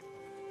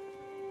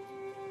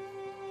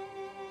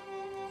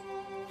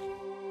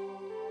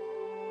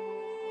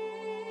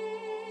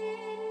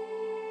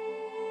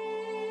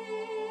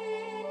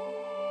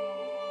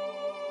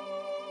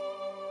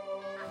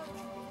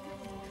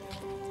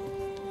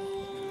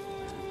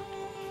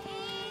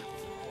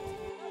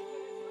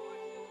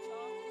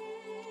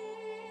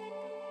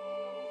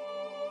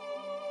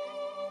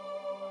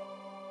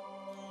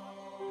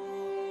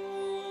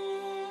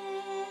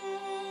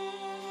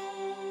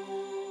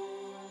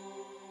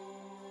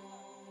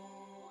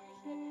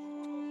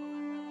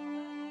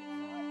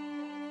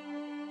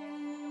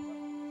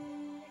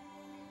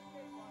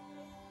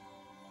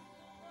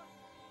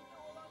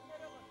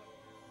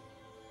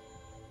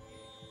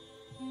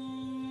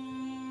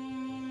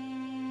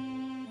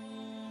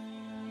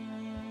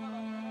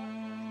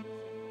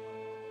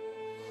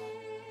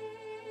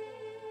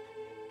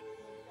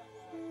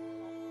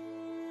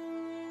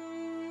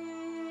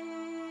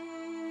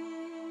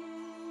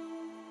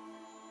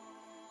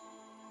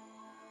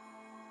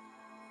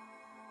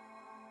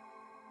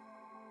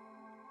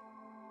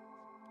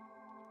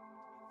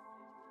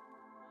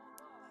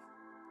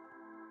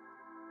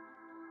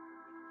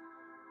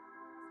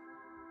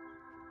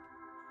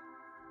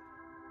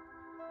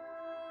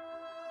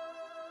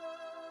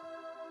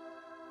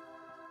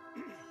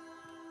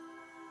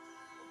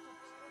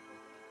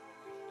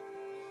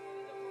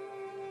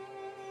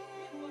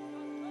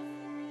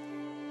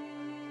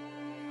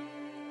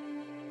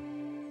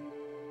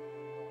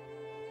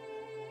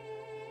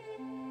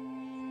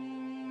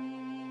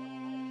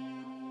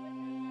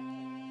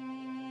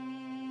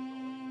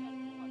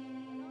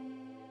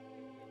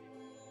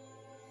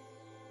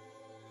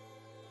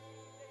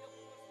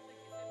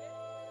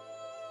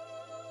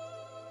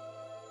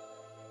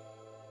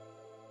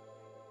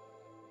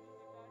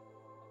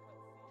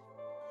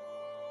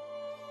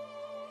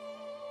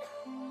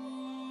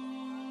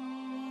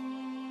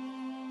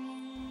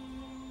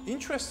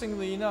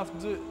 Interestingly enough,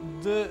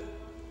 the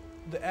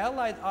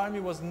Allied army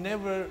was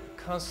never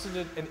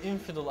considered an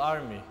infidel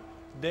army.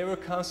 They were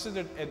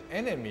considered an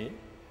enemy.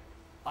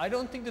 I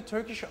don't think the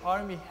Turkish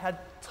army had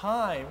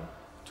time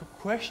to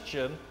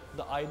question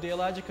the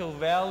ideological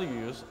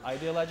values,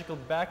 ideological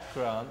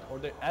background, or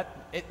the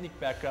ethnic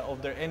background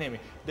of their enemy.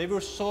 They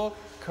were so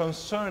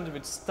concerned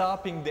with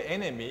stopping the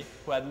enemy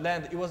who had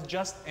landed. It was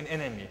just an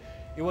enemy.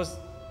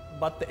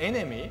 But the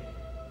enemy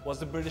was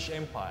the British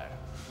Empire.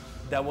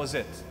 That was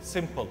it,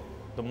 simple.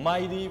 The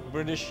mighty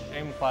British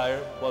Empire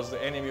was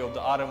the enemy of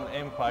the Ottoman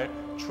Empire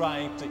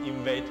trying to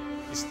invade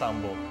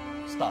Istanbul.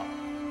 Stop.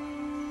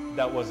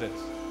 That was it.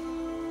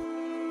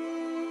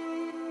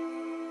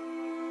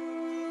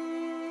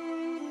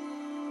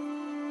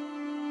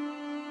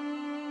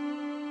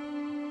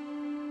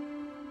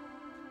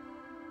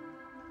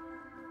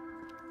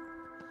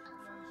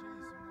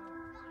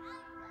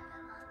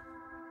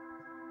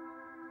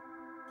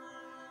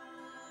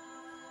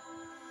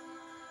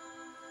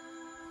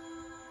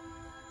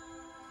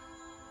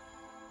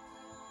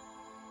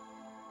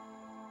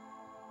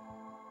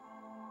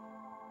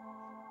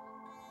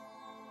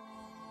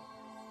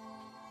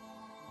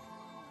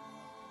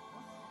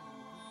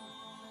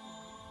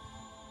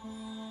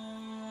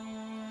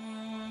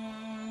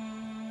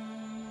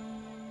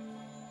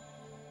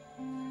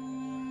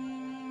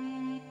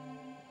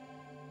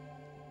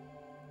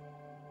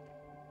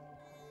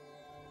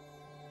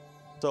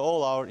 So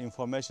all our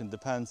information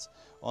depends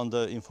on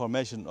the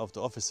information of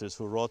the officers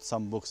who wrote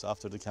some books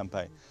after the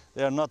campaign.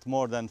 They are not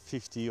more than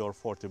 50 or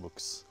 40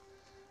 books.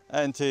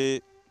 And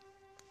the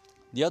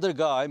other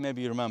guy,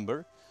 maybe you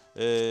remember,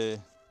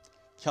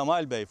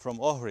 Kemal Bey from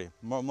Ohri.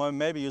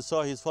 Maybe you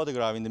saw his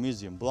photograph in the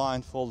museum,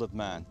 blindfolded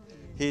man.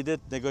 He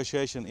did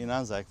negotiation in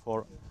Anzac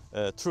for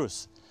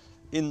truce.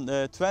 In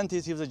the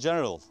 20s, he was a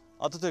general.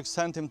 Atatürk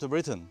sent him to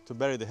Britain to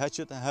bury the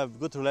hatchet and have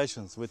good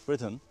relations with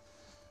Britain.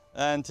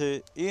 And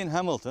Ian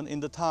Hamilton in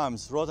the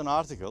Times wrote an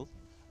article,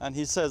 and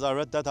he says, I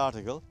read that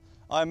article,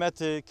 I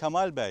met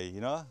Kemal Bey, you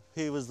know,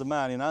 he was the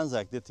man in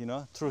Anzac, did, you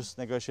know, truce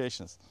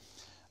negotiations.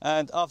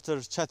 And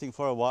after chatting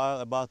for a while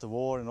about the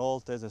war and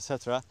all this,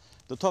 etc.,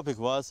 the topic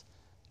was,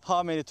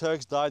 how many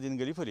Turks died in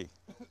Gallipoli?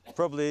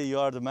 Probably you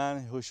are the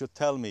man who should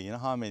tell me, you know,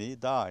 how many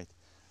died.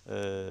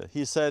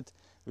 He said,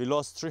 we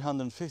lost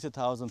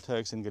 350,000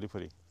 Turks in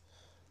Gallipoli.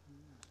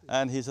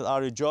 And he said,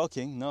 are you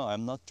joking? No,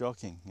 I'm not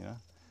joking, you know.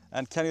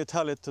 And can you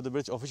tell it to the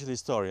British official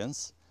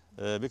historians,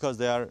 because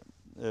they are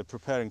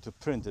preparing to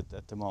print it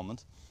at the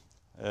moment.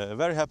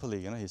 Very happily,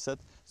 you know, he said.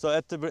 So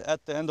at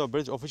the end of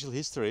British official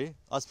history,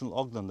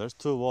 Aspinall Oglander's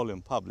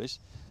 2-volume published,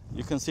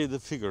 you can see the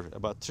figure,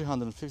 about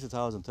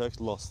 350,000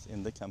 Turks lost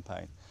in the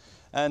campaign.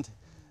 And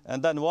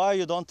then why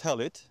you don't tell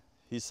it,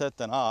 he said,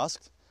 then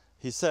asked,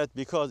 he said,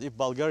 because if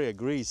Bulgaria,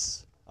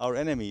 Greece, our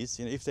enemies,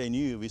 you know, if they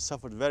knew we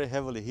suffered very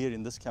heavily here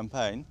in this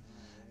campaign,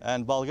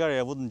 and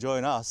Bulgaria wouldn't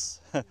join us,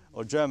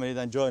 or Germany,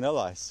 then join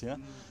allies. Yeah?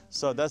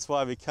 So that's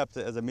why we kept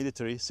it as a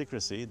military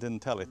secrecy,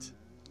 didn't tell it.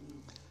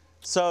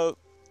 So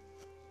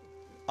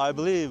I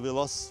believe we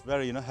lost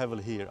very, you know,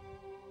 heavily here.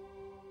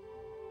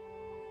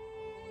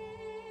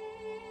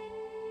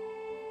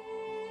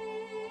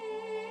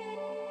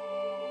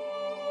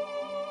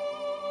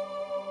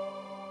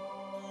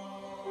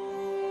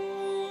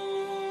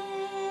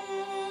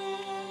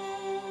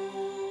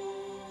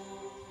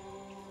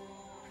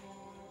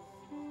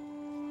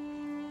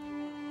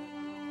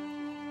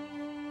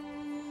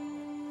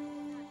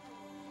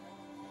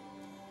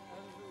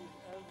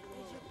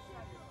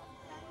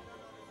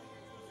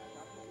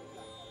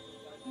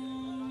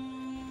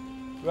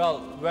 Well,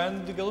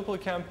 when the Gallipoli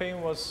campaign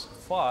was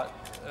fought,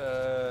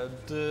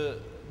 the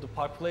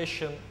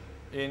population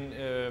in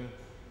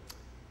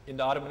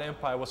the Ottoman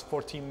Empire was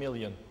 14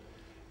 million.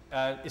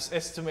 And it's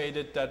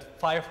estimated that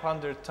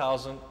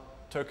 500,000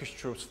 Turkish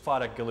troops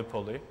fought at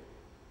Gallipoli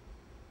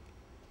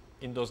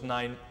in those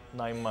nine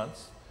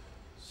months.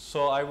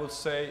 So I would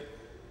say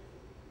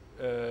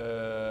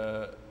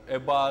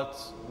about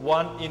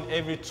 1 in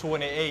every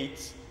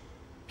 28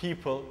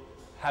 people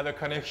have a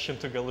connection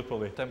to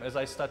Gallipoli. As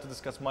I start to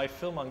discuss my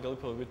film on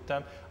Gallipoli with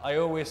them, I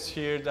always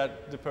hear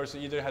that the person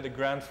either had a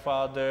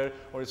grandfather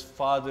or his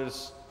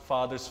father's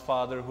father's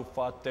father who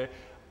fought there.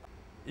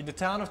 In the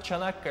town of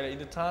Çanakkale, in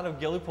the town of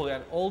Gallipoli,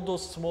 and all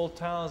those small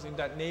towns in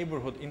that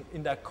neighborhood,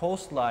 in that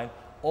coastline,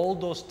 all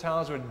those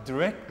towns were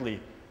directly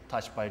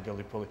touched by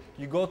Gallipoli.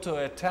 You go to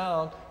a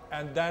town,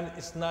 and then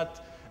it's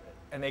not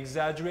an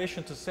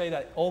exaggeration to say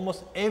that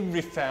almost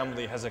every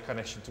family has a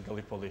connection to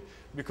Gallipoli,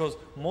 because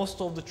most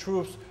of the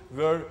troops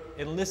were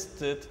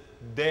enlisted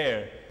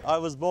there. I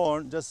was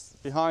born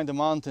just behind the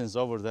mountains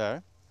over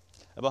there,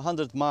 about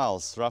 100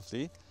 miles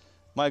roughly.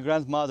 My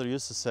grandmother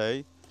used to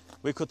say,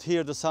 we could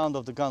hear the sound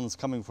of the guns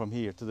coming from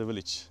here to the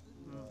village.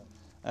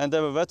 And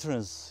there were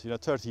veterans, you know,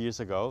 30 years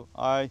ago.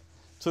 I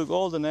took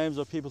all the names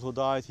of people who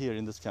died here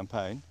in this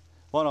campaign.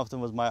 One of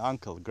them was my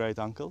uncle, great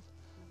uncle,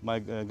 my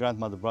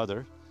grandmother's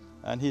brother.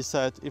 And he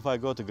said, if I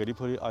go to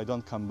Gallipoli, I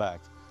don't come back.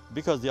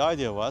 Because the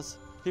idea was,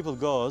 people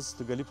goes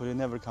to Gallipoli,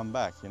 never come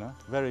back, you know,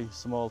 very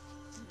small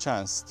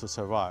chance to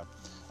survive.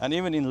 And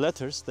even in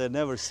letters, they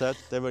never said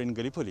they were in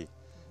Gallipoli.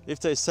 If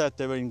they said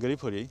they were in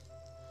Gallipoli,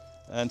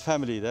 and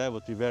family there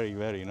would be very,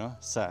 very,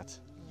 sad.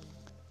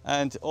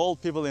 And all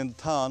people in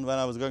town, when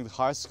I was going to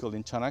high school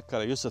in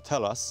Çanakkale, used to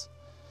tell us,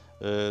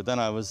 then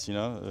I was,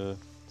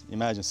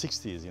 imagine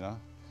 60s,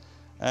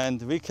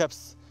 and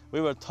we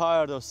were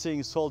tired of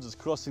seeing soldiers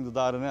crossing the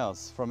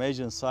Dardanelles from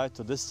Asian side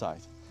to this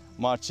side,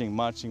 marching,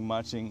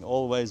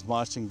 always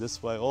marching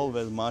this way,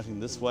 always marching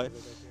this way,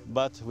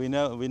 but we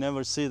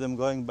never see them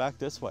going back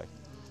this way.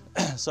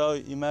 So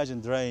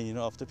imagine drain,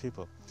 of the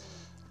people.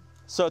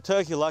 So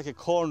Turkey, like a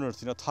cornered,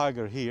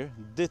 tiger here,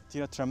 did,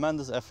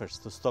 tremendous efforts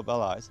to stop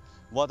Allies.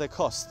 What they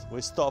cost,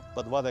 we stopped,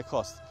 but what they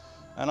cost.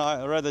 And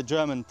I read a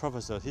German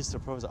professor, history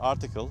professor,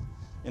 article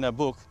in a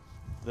book.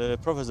 The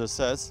professor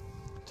says,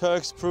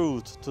 Turks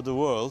proved to the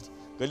world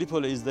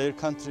Gallipoli is their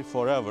country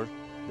forever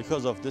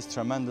because of this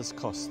tremendous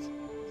cost.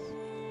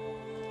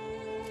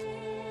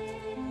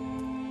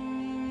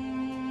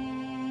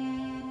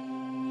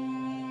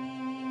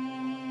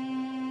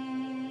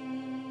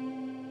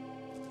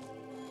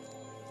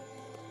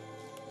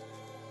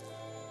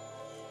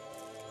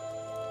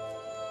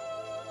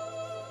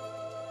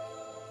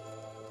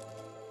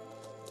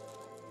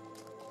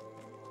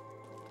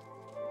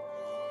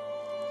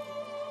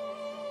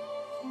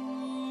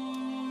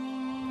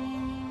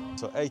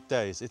 So 8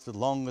 days, it's the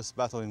longest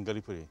battle in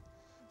Gallipoli.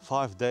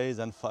 5 days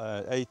and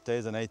 8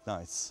 days and 8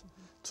 nights.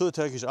 2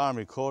 Turkish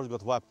army corps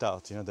got wiped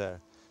out,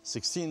 there.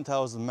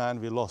 16,000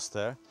 men we lost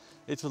there.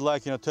 It was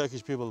like,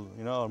 Turkish people,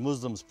 or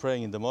Muslims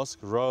praying in the mosque,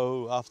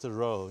 row after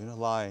row,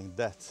 lying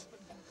dead.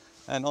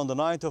 And on the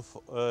 9th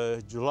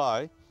of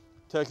July,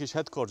 Turkish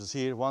headquarters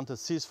here wanted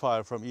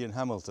ceasefire from Ian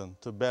Hamilton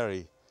to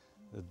bury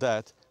the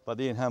dead,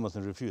 but Ian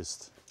Hamilton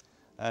refused.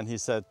 And he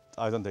said,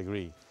 I don't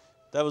agree.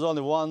 There was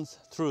only one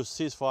true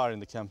ceasefire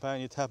in the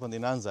campaign. It happened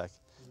in Anzac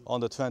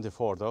on the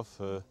 24th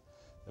of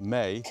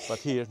May, but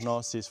here no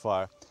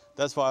ceasefire.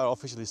 That's why our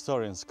official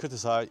historians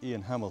criticize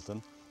Ian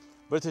Hamilton.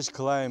 British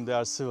claim they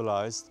are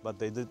civilized, but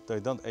they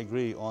don't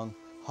agree on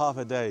half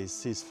a day's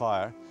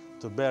ceasefire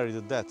to bury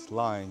the dead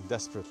lying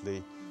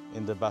desperately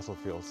in the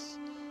battlefields.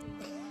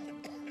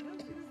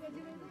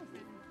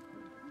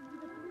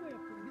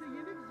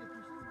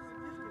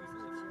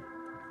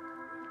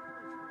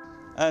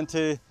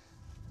 And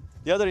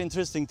the other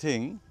interesting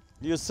thing,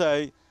 you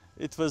say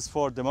it was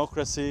for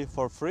democracy,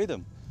 for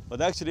freedom. But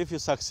actually, if you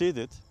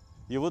succeeded,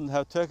 you wouldn't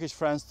have Turkish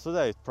friends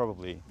today,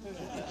 probably.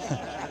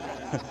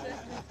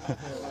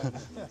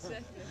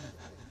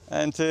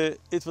 And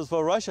it was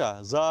for Russia,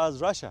 Tsar's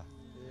Russia.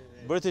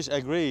 British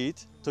agreed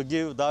to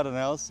give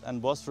Dardanelles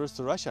and Bosphorus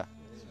to Russia.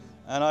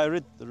 And I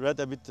read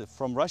a bit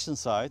from Russian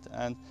side,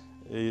 and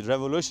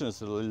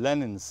revolutionists,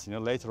 Lenin's,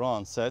 later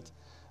on said,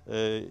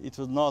 it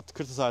was not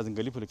criticizing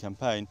Gallipoli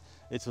campaign,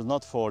 it was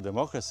not for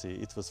democracy,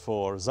 it was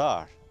for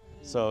Tsar.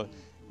 So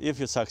if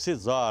you succeed,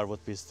 Tsar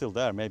would be still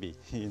there, maybe,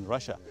 in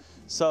Russia.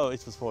 So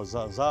it was for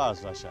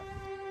Tsar's Russia.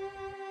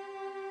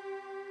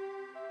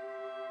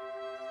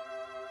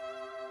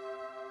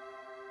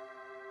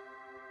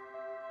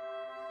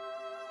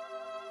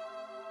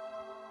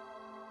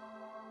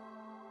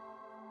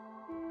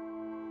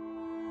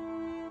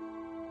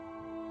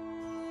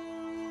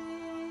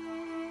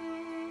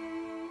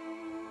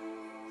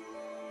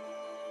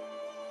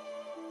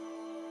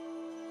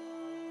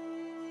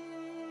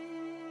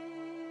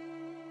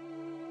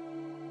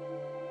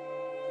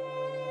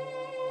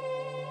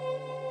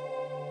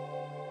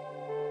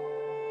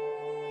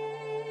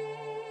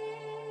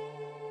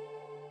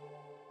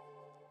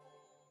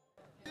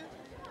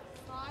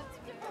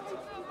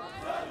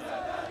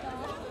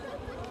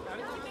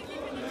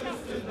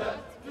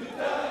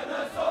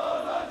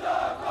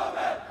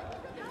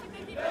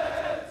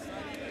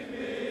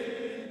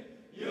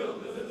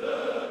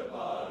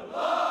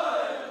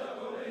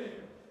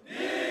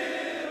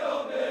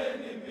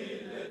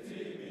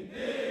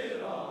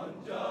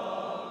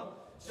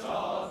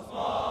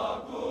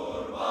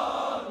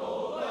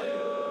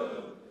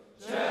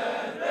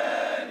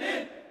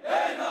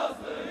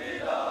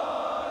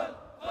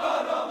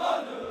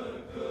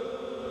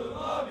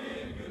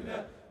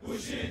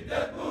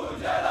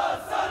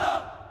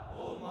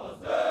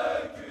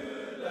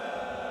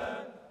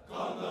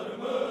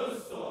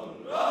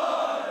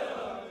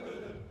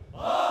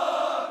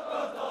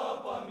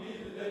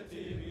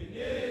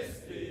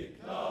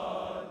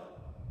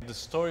 The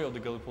story of the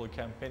Gallipoli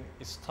campaign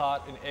is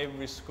taught in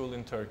every school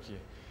in Turkey.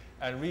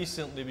 And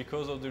recently,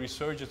 because of the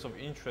resurgence of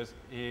interest,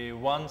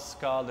 one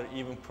scholar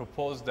even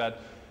proposed that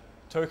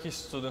Turkish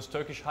students,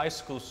 Turkish high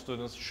school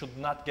students, should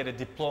not get a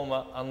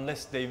diploma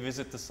unless they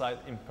visit the site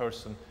in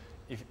person,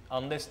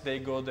 unless they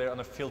go there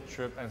on a field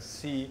trip and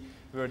see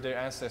where their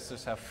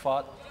ancestors have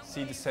fought,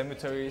 see the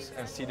cemeteries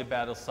and see the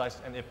battle sites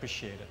and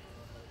appreciate it.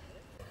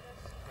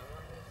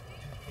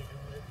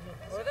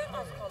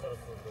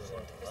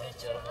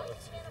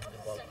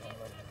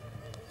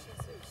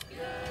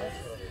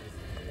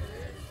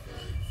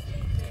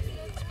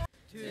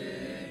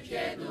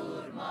 Türkiye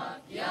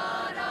durmak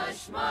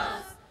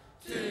yaraşmaz,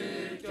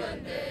 Türk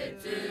önde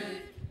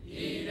Türk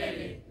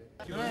ileri.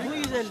 Bu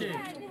güzellik.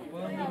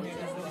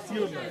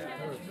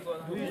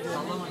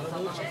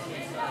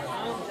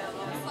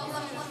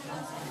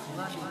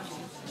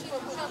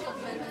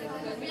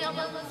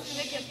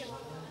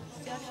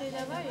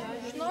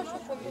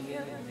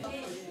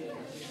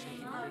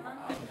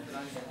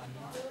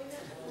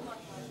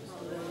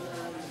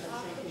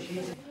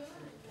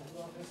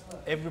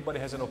 Everybody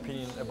has an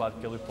opinion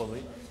about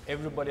Gallipoli.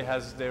 Everybody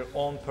has their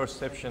own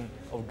perception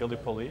of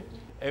Gallipoli.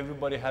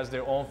 Everybody has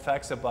their own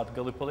facts about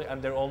Gallipoli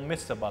and their own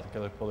myths about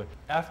Gallipoli.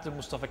 After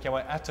Mustafa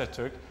Kemal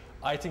Atatürk,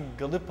 I think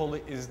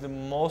Gallipoli is the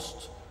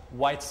most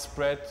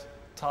widespread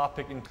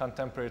topic in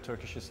contemporary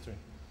Turkish history.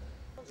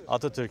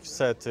 Atatürk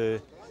said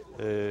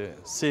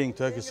seeing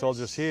Turkish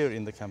soldiers here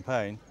in the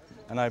campaign,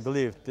 and I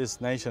believe this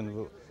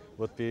nation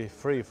would be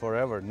free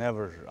forever,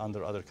 never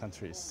under other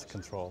countries'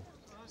 control.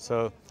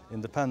 So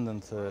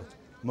independent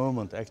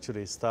movement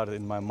actually started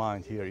in my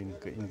mind here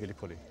in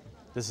Gallipoli.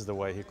 This is the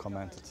way he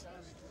commented.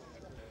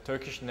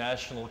 Turkish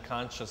national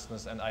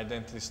consciousness and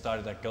identity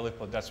started at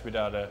Gallipoli, that's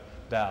without a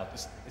doubt.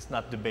 It's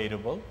not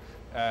debatable.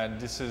 And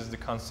this is the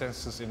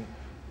consensus in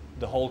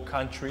the whole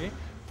country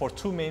for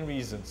two main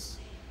reasons.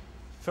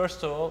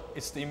 First of all,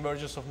 it's the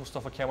emergence of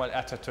Mustafa Kemal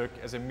Atatürk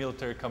as a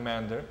military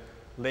commander,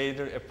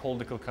 later a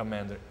political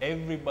commander.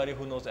 Everybody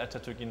who knows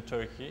Atatürk in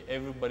Turkey,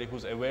 everybody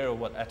who's aware of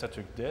what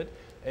Atatürk did,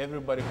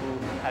 everybody who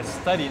has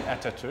studied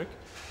Atatürk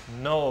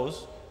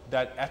knows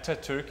that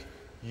Atatürk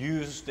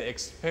used the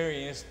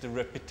experience, the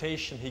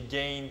reputation he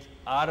gained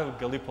out of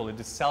Gallipoli,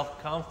 the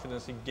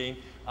self-confidence he gained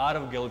out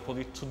of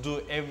Gallipoli to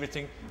do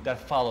everything that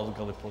followed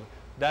Gallipoli.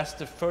 That's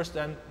the first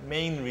and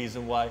main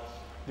reason why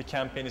the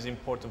campaign is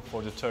important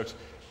for the Turks.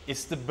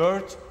 It's the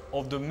birth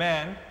of the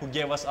man who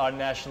gave us our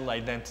national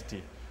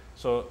identity.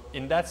 So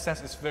in that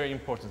sense, it's very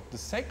important. The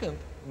second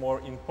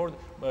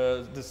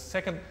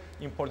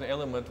important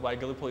element why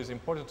Gallipoli is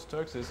important to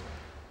Turks is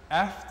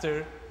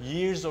after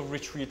years of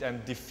retreat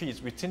and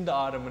defeats within the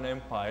Ottoman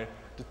Empire,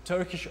 the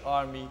Turkish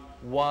army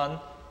won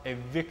a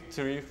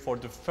victory for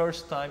the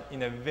first time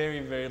in a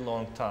very, very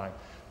long time.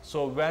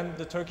 So when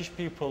the Turkish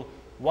people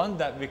won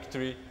that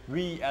victory,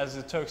 we as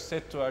the Turks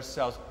said to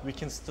ourselves, we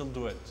can still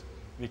do it.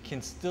 We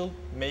can still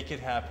make it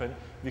happen.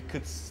 We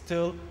could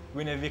still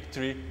win a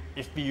victory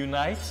if we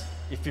unite,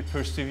 if we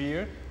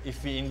persevere,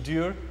 if we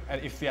endure,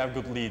 and if we have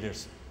good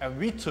leaders. And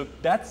we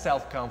took that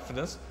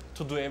self-confidence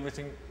to do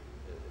everything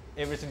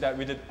that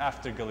we did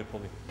after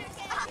Gallipoli.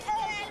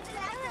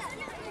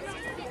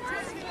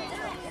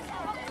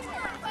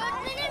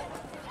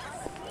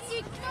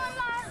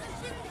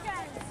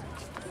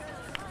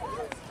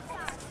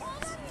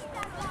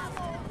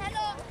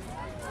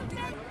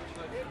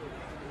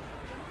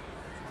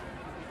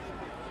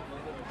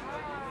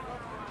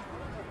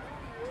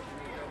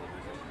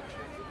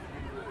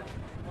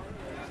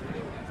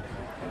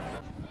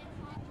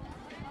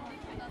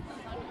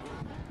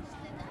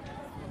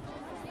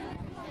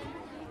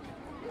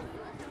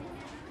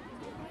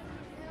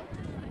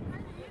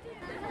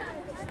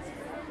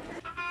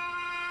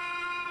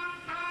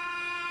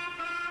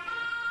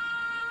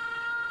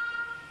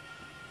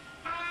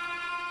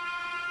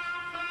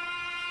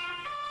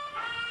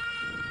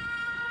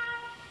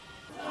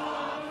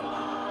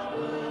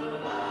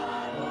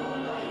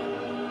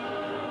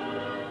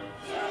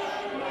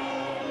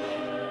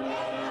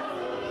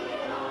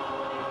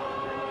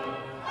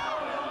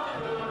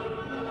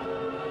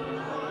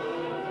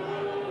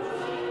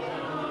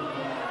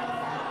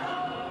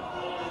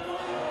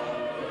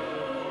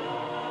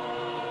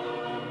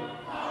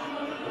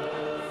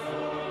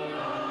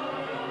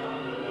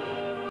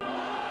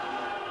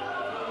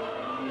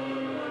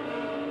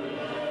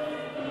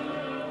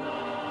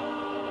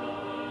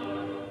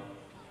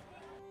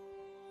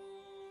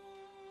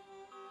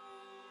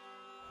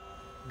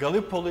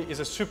 Gallipoli is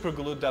a super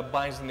glue that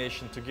binds the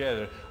nation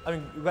together. I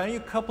mean, when you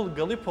couple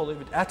Gallipoli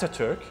with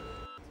Atatürk,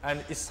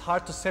 and it's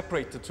hard to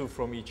separate the two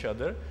from each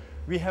other,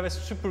 we have a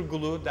super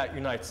glue that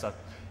unites us.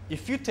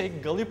 If you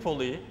take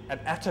Gallipoli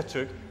and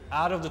Atatürk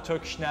out of the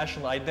Turkish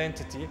national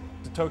identity,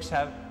 the Turks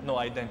have no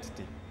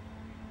identity.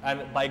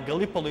 And by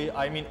Gallipoli,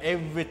 I mean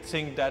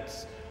everything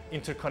that's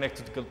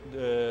interconnected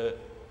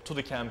to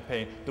the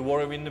campaign. The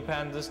War of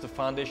Independence, the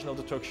foundation of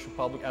the Turkish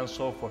Republic, and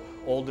so forth.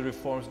 All the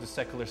reforms, the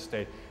secular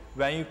state.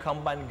 When you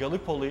combine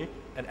Gallipoli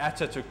and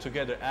Atatürk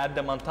together, add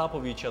them on top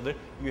of each other,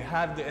 you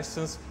have the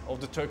essence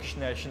of the Turkish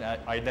national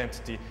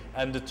identity.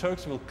 And the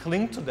Turks will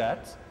cling to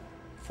that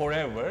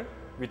forever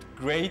with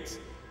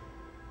great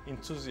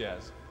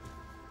enthusiasm.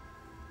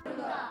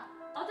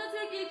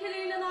 Atatürk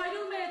ilkelerinden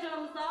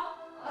ayrılmayacağımıza,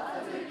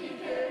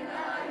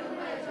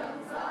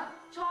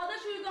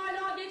 çağdaş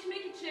uygarlığa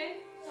geçmek için,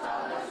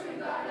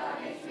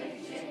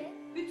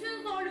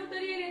 bütün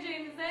zorlukları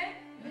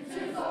yeneceğimize,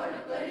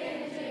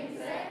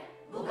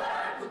 bu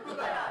karar kutlu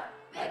karar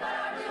ve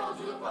kararda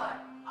yolculuk var.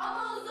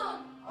 Ama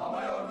uzun,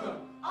 ama yorgun,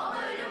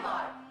 ama ölüm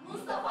var.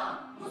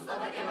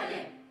 Mustafa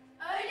Kemal'im.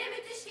 Öyle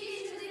müthiş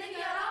ki içimizdeki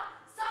yara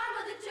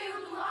sarmadıkça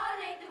yurdumu ağır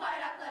renkli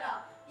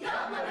bayraklara.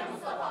 Yapma be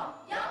Mustafa,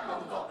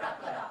 yapma bu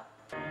topraklara.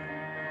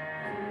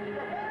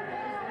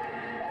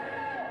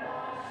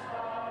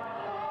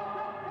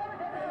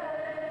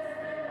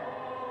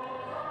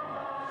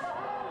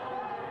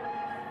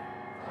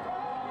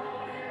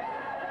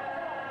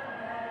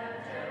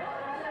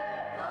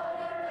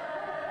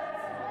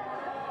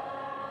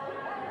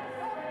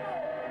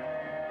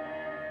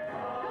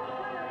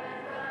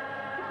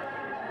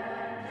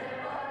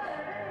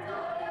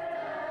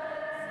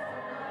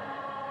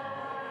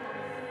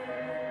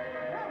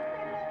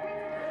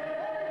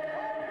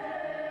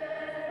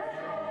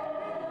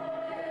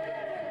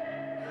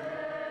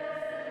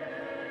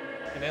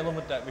 an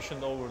element that we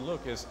shouldn't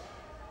overlook is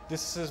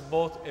this is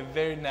both a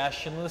very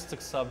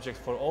nationalistic subject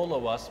for all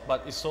of us,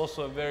 but it's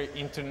also a very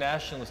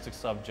internationalistic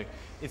subject.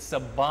 It's a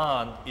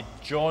bond, it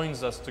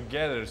joins us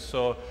together.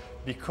 So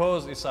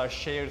because it's our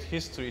shared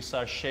history, it's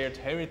our shared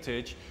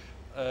heritage,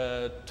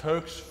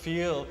 Turks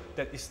feel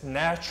that it's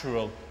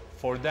natural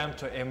for them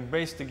to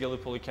embrace the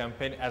Gallipoli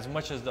campaign as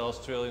much as the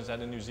Australians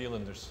and the New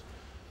Zealanders.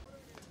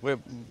 We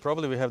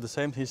have the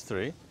same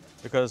history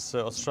because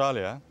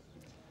Australia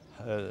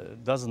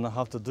doesn't know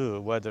how to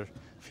do, whether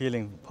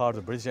feeling part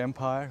of the British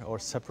Empire or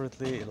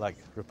separately, like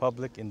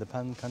republic,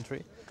 independent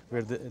country.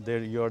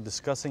 You're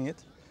discussing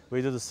it.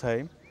 We do the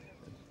same.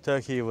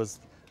 Turkey was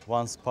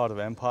once part of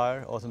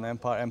empire, Ottoman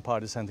Empire, empire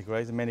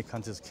disintegrated, many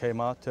countries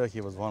came out, Turkey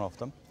was one of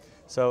them.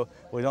 So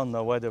we don't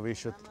know whether we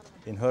should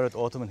inherit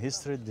Ottoman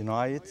history,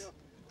 deny it.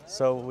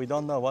 So we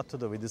don't know what to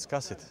do, we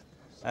discuss it.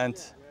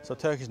 And so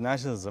Turkish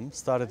nationalism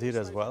started here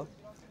as well.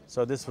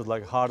 So this was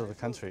like heart of the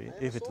country.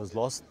 If it was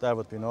lost, there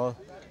would be no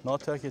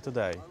Turkey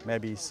today.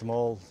 Maybe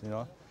small,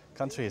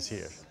 countries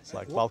here, it's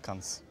like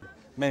Balkans.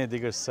 Many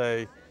diggers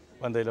say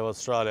when they left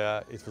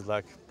Australia, it was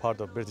like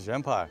part of British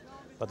Empire.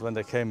 But when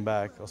they came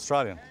back,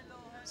 Australian.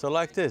 So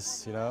like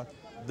this,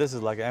 this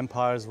is like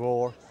Empire's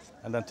War,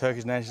 and then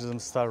Turkish nationalism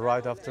started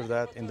right after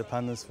that,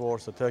 Independence War,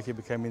 so Turkey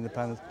became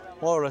independent.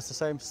 More or less the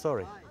same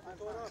story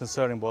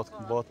concerning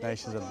both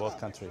nations and both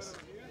countries.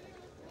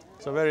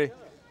 So very,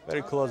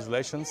 very close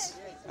relations,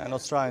 and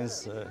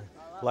Australians,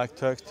 like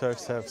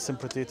Turks have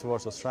sympathy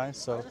towards Australians,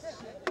 so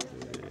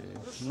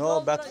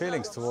no bad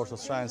feelings towards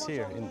Australians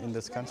here in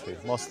this country.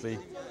 Mostly,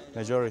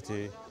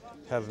 majority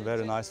have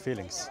very nice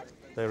feelings.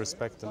 They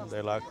respect them,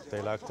 they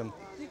like them.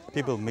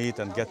 People meet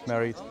and get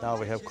married. Now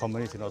we have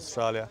community in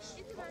Australia,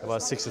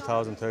 about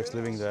 60,000 Turks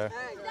living there,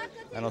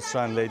 and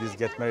Australian ladies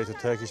get married to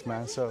Turkish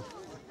men, so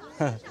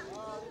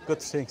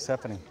good things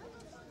happening.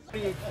 What do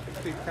you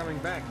expect coming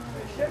back?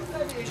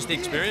 Just the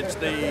experience.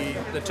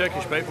 The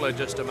Turkish people are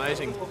just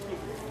amazing.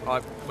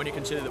 When you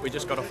consider that we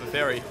just got off a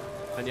ferry,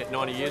 and yet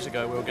 90 years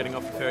ago we were getting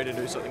off a ferry to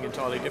do something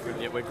entirely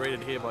different, yet we're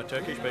greeted here by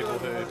Turkish people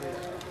who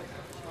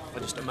are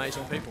just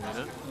amazing people,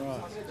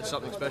 Right. There's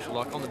something special.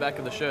 Like on the back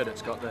of the shirt,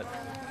 it's got that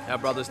our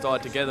brothers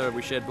died together,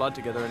 we shed blood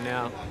together, and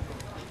now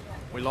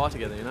we lie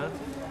together,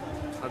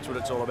 That's what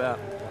it's all about.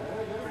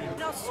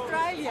 In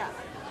Australia.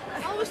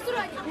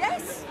 Australia?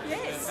 Yes,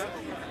 yes.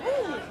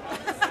 Ooh.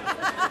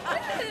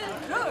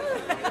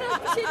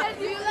 Good.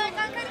 Do you like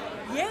Ankara?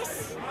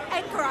 Yes,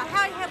 Ankara.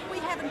 We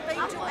haven't been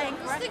to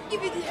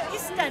Ankara.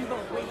 Istanbul.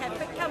 We have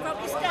come from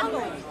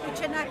Istanbul,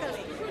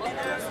 Çanakkale.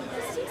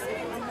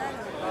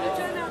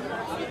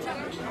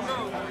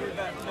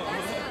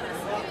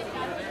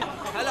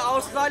 Hello,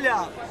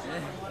 Australia.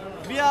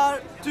 We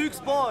are Turks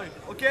boy,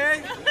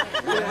 okay?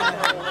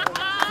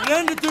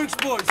 Learn the Turks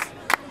boys.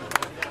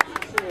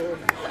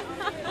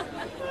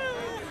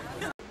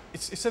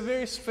 It's a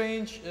very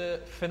strange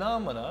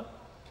phenomena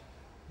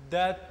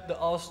that the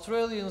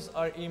Australians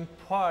are in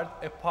part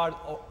a part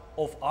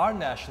of our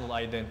national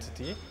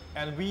identity,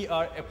 and we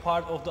are a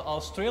part of the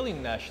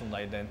Australian national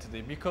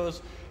identity,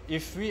 because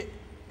if we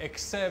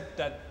accept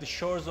that the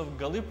shores of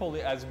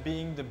Gallipoli as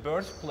being the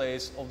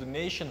birthplace of the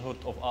nationhood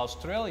of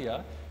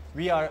Australia,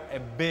 we are a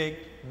big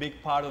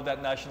part of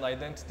that national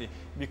identity,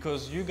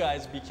 because you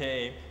guys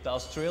the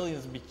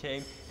Australians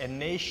became a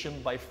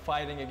nation by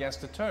fighting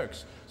against the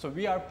Turks. So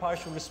we are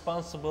partially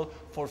responsible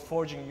for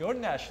forging your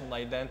national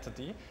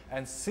identity,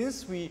 and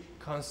since we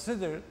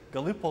consider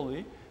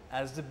Gallipoli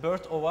as the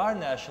birth of our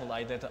national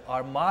identity,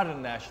 our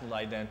modern national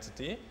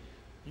identity,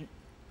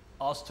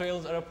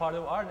 Australians are a part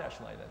of our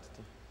national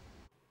identity.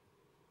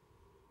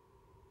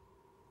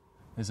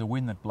 There's a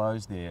wind that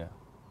blows there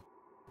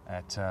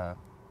at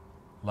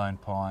Lone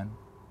Pine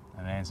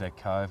and Anzac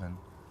Cove and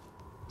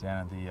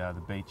down at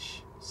the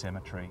beach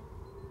cemetery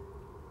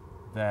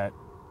that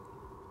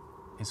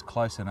is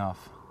close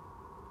enough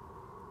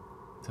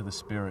to the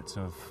spirits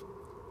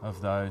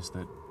of those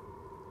that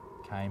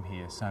came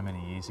here so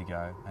many years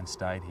ago and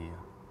stayed here.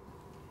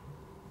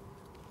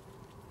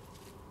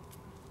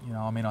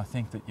 I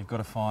think that you've got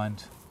to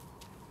find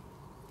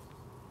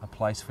a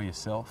place for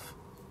yourself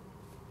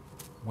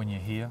when you're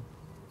here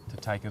to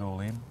take it all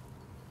in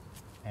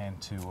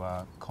and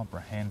to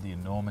comprehend the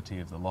enormity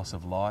of the loss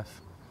of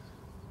life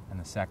and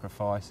the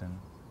sacrifice and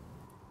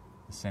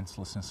the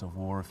senselessness of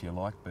war, if you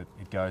like, but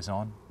it goes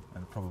on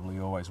and it probably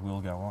always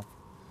will go on.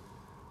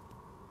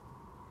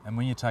 And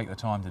when you take the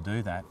time to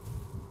do that,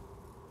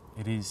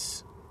 it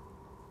is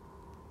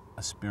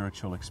a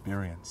spiritual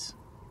experience.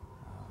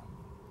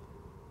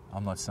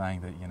 I'm not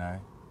saying that,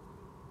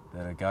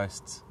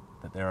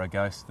 that there are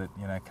ghosts that,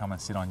 come and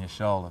sit on your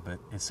shoulder, but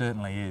it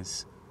certainly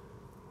is,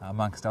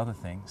 amongst other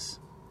things,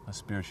 a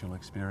spiritual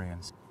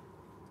experience.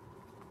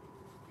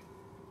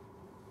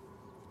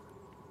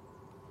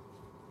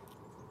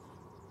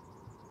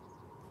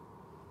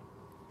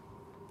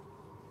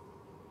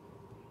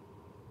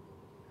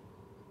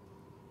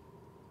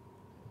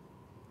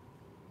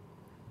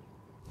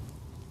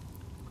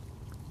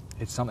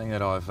 It's something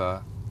that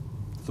I've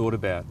thought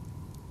about,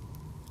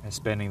 and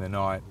spending the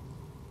night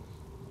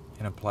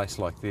in a place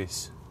like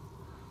this,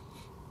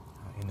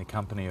 in the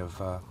company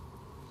of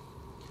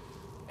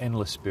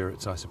endless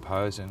spirits, I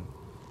suppose. And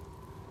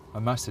I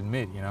must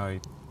admit, you know,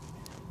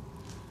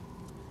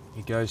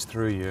 it goes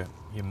through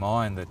your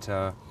mind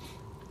that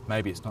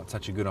maybe it's not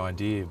such a good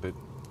idea, but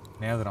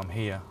now that I'm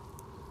here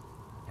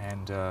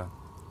and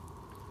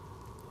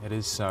it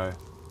is so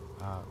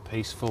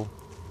peaceful,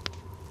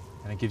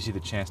 and it gives you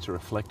the chance to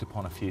reflect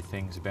upon a few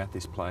things about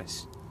this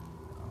place,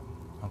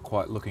 I'm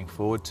quite looking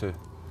forward to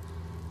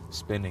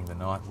spending the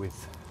night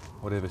with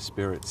whatever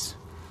spirits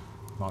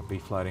might be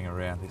floating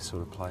around this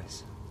sort of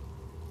place.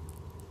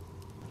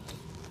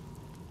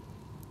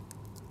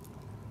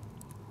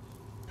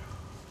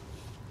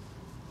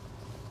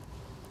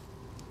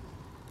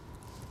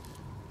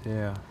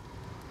 There,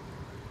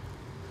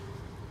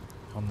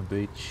 on the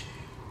beach,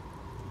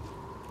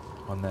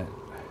 on that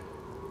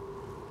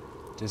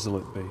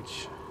desolate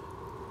beach,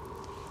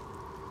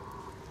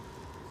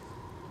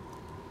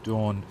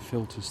 dawn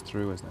filters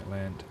through as they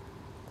land.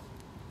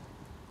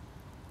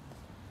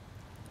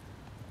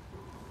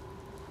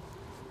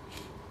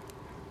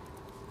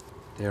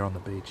 There on the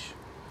beach,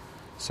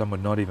 some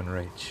would not even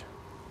reach.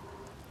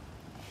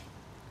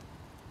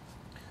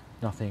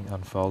 Nothing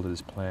unfolded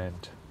as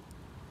planned.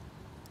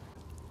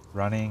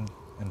 Running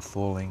and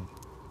falling,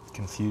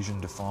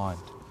 confusion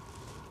defined.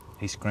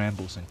 He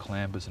scrambles and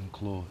clambers and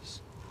claws.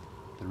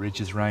 The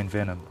ridges rain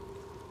venom.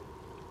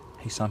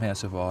 He somehow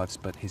survives,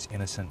 but his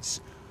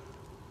innocence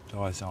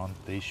dies on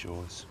these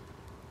shores.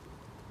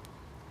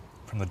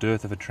 From the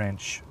dearth of a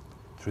trench,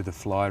 through the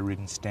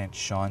fly-ridden stench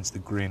shines the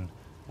grin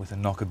with a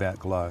knockabout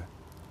glow.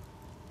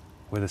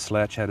 Where the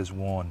slouch hat is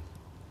worn,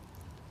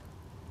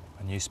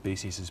 a new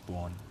species is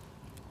born.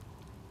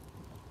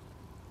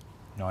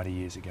 90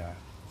 years ago.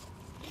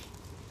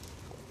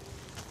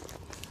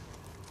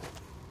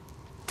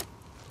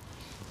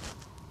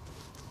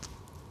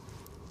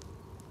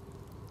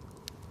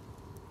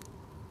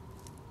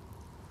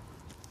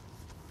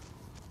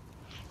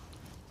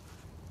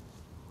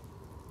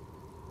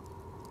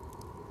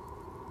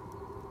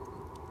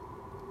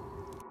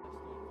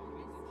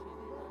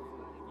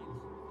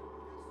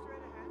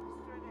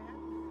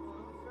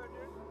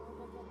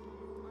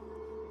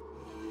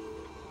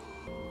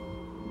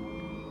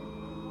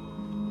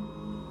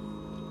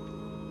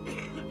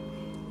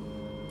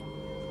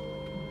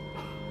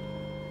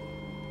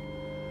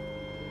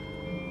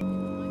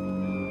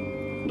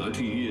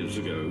 Years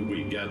ago,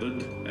 we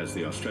gathered as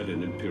the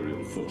Australian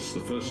Imperial Force,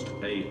 the first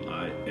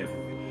AIF,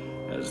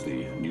 as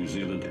the New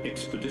Zealand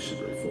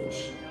Expeditionary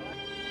Force.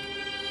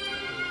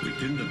 We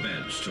pinned a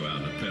badge to our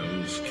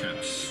lapels,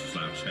 caps,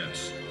 slouch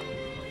hats,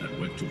 and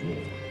went to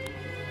war.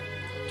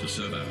 To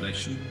serve our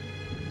nation,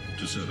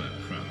 to serve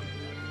our crown,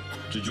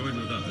 to join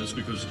with others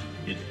because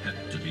it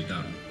had to be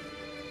done.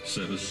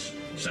 Service,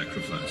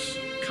 sacrifice,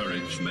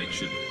 courage,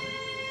 mateship.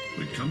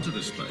 We'd come to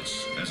this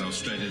place as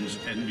Australians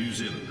and New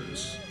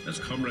Zealanders, as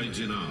comrades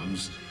in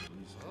arms.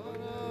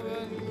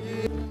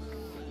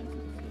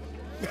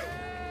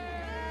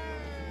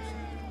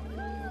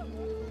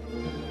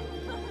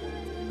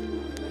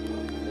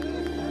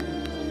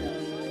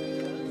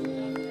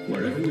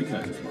 Wherever we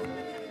came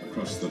from,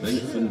 across the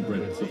length and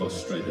breadth of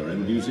Australia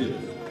and New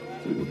Zealand,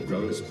 we would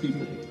grow as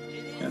people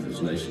and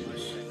as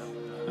nations.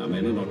 Our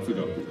men are not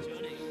forgotten,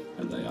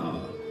 and they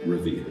are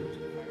revered.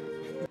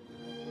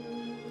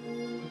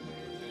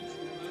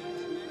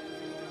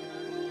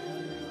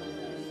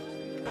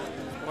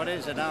 What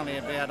is it, only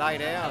about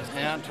 8 hours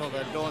now until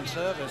the dawn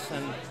service,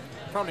 and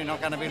probably not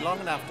going to be long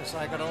enough to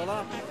soak it all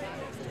up.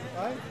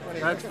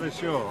 That's for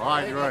sure,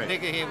 I agree.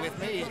 Digger here with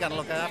me, he's going to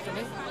look after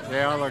me.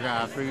 Yeah, I'll look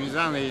after him, he's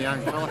only a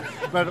young fella.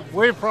 But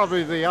we're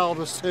probably the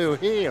oldest two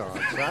here,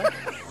 I'd say.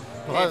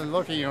 Yeah,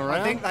 looking around.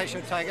 I think they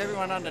should take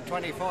everyone under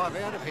 25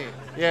 out of here.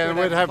 Yeah, and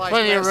we'd have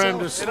plenty of room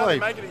to sleep. It'll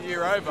make it a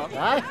year over.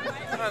 Huh?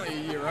 Only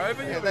a year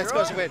over. Yeah, that's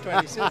because we're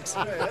 26.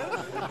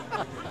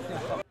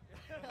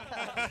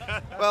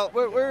 Well,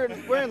 we're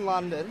in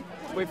London.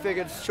 We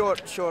figured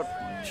short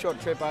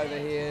trip over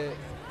here,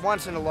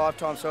 once in a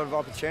lifetime sort of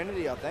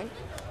opportunity, I think.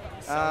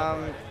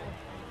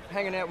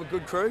 Hanging out with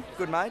good crew,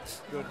 good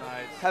mates,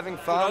 having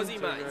fun, Good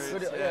Aussie mates.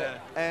 yeah.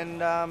 And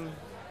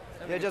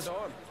yeah, just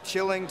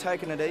chilling,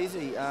 taking it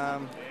easy.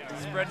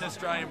 Spreading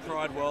Australian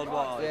pride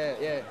worldwide.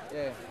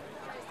 Yeah.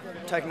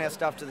 Taking our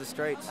stuff to the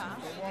streets.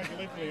 Why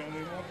Gallipoli? I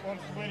mean,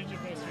 where did you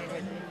first hear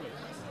about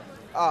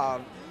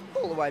Gallipoli?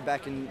 All the way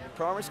back in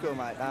primary school,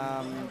 mate.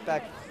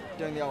 Back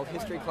doing the old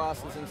history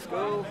classes in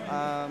school.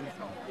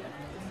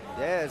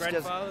 Yeah, it's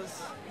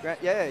Grandfathers?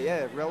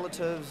 Yeah,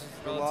 relatives,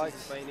 the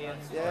likes. Have been here,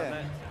 Yeah. like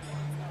that.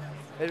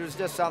 It was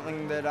just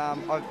something that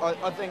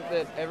I think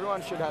that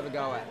everyone should have a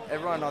go at.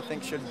 Everyone, I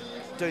think, should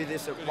do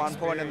this at one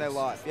point in their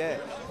life. Yeah,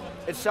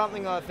 it's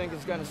something I think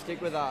is going to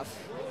stick with us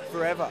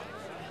forever.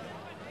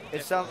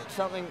 It's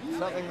something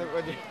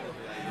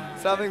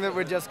that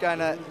we're just going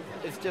to.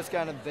 It's just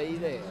going to be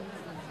there,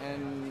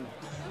 and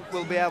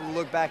we'll be able to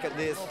look back at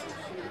this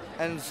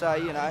and say,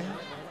 you know,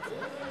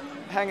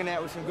 hanging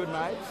out with some good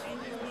mates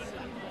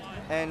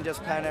and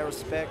just paying our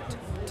respect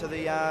to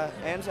the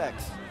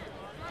Anzacs.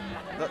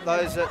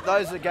 those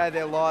that gave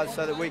their lives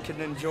so that we can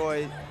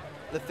enjoy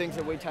the things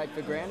that we take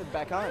for granted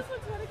back home.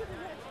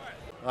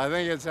 I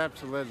think it's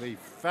absolutely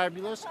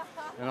fabulous,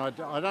 and I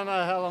don't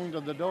know how long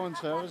did the dawn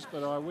service,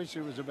 but I wish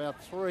it was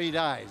about 3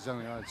 days. I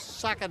mean, I'd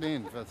suck it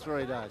in for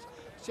 3 days.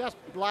 It's just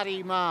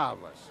bloody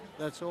marvellous.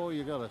 That's all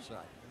you got to say.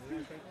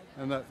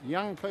 And the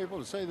young people,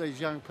 to see these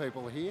young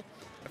people here.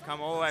 I've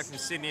come all the way from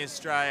Sydney,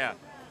 Australia.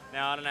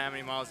 Now, I don't know how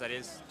many miles that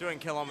is. Doing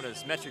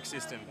kilometres, metric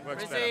system,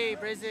 works better.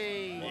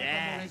 Brizzy.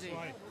 Yeah.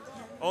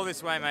 All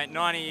this way, mate,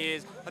 90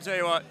 years. I'll tell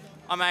you what,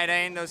 I'm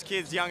 18, those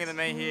kids younger than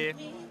me here,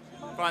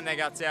 find their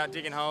guts out,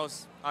 digging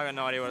holes. I've got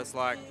no idea what it's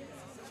like.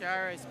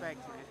 Show respect,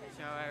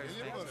 show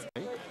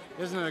respect.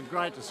 Isn't it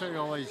great to see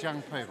all these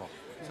young people?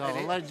 So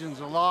the legend's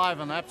alive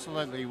and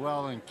absolutely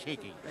well and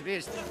kicking.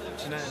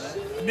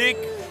 Nick,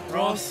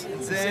 Ross,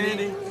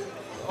 Zanny,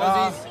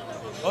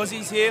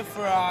 Aussies here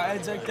for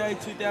Anzac Day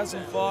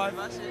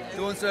 2005.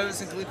 Dawn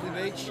service in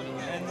Gallipoli Beach.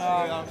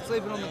 And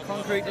sleeping on the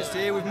concrete just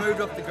here. We've moved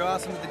off the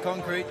grass into the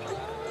concrete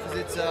because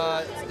it's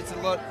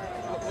a lot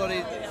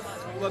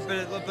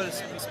better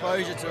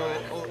exposure to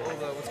all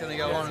what's going to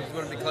go on. We've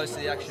got to be close to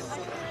the action.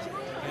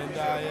 And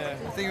I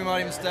think we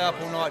might even stay up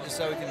all night just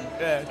so we can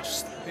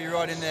just be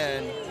right in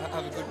there and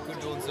have a good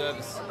dawn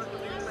service.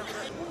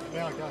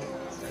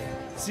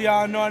 It's the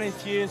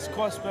 90th year. It's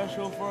quite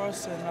special for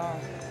us,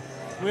 and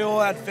we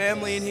all had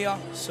family in here,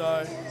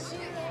 so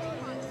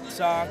it's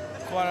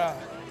quite a...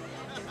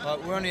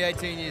 we're only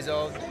 18 years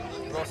old.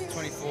 Ross is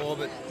 24,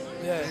 but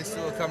yeah, we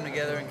still come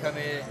together and come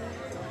here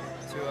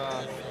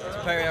to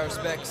pay our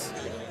respects.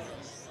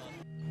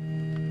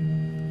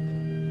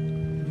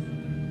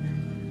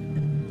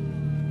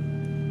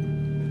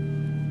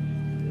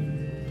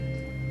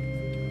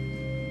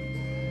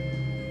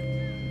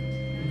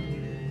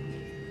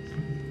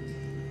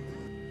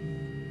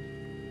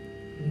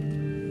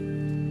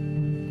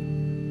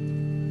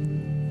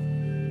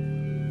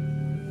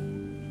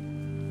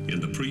 In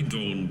the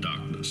pre-dawn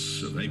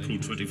darkness of April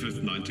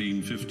 25th,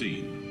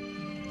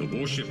 1915, the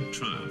warship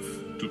Triumph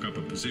took up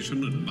a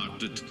position and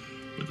marked it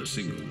with a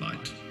single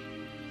light.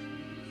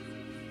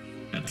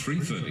 At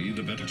 3:30,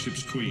 the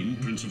battleships Queen,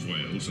 Prince of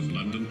Wales and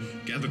London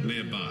gathered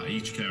nearby,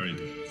 each carried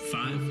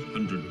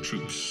 500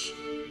 troops,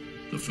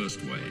 the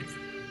first wave.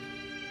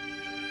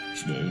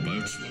 Small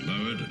boats were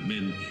lowered and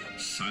men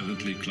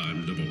silently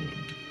climbed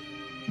aboard.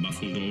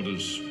 Muffled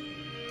orders,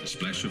 the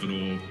splash of an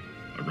oar,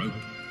 a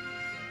rope,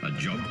 a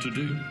job to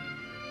do.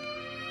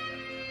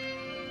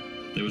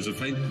 There was a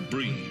faint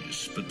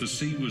breeze, but the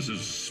sea was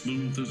as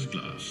smooth as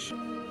glass.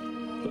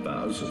 The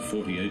bows of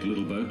 48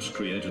 little boats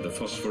created a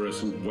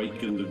phosphorescent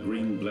wake in the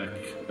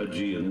green-black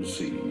Aegean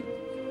Sea.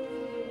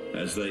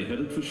 As they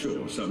headed for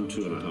shore some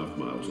 2.5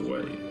 miles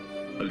away,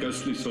 a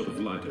ghostly sort of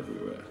light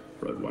everywhere,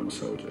 wrote one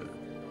soldier.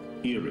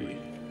 Eerie.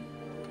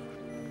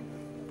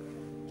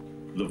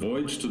 The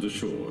voyage to the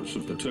shores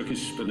of the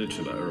Turkish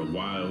peninsula, a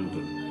wild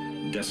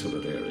and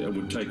desolate area,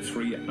 would take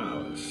 3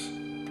 hours.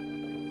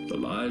 The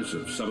lives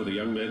of some of the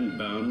young men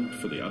bound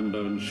for the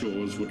unknown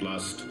shores would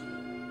last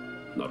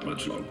not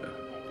much longer.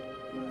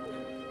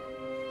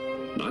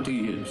 90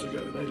 years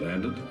ago they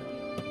landed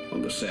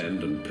on the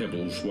sand and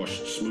pebbles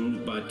washed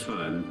smooth by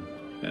time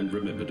and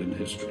remembered in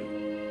history.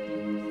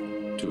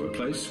 To a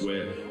place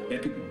where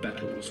epic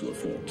battles were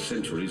fought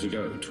centuries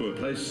ago, to a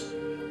place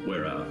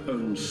where our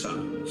own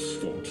sons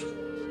fought.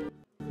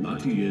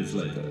 90 years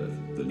later,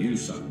 the new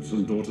sons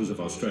and daughters of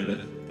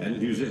Australia and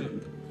New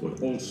Zealand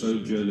would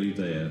also journey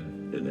there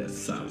in their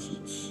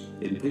thousands,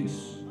 in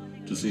peace,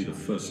 to see the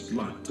first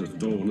light of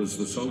dawn as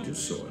the soldiers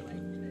saw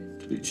it,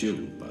 to be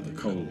chilled by the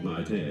cold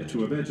night air,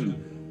 to imagine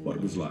what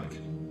it was like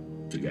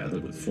to gather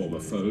with former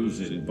foes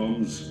in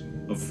bonds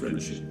of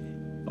friendship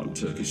on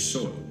Turkish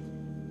soil,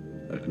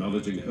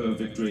 acknowledging her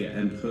victory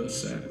and her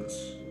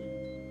sadness,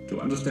 to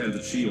understand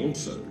that she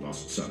also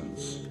lost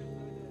sons,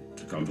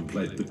 to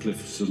contemplate the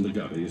cliffs and the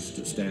gullies,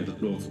 to stand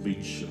at North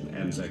Beach and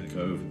Anzac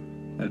Cove,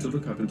 and to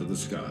look up into the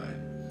sky,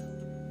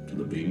 to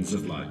the beams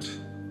of light,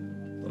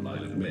 the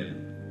light of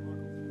men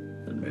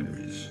and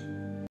memories.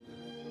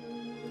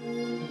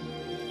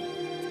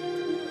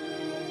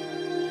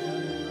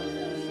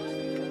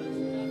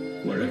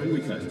 Wherever we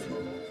came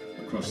from,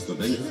 across the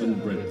length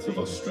and breadth of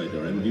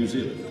Australia and New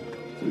Zealand,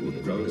 we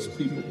would grow as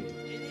people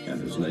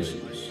and as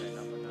nations.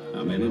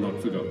 Our men are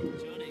not forgotten,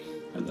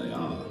 and they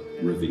are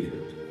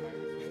revered.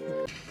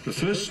 The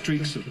first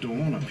streaks of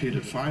dawn appeared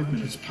at 5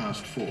 minutes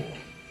past 4.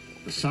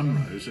 The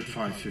sun rose at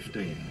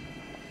 5:15.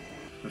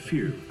 A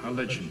few are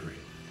legendary,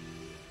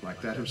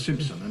 like that of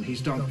Simpson and his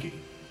donkey.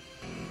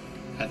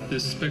 At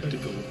this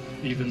spectacle,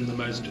 even the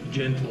most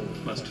gentle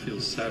must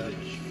feel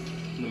savage,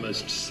 and the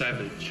most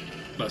savage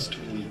must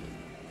weep.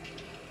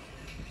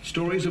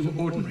 Stories of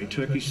ordinary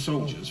Turkish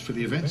soldiers for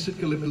the events at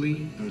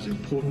Gallipoli are as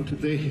important to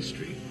their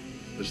history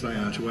as they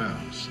are to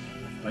ours.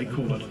 They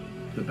call it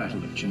the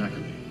Battle of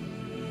Çanakkale.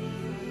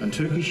 And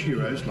Turkish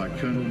heroes like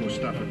Colonel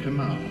Mustafa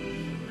Kemal,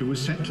 who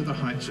was sent to the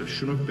heights of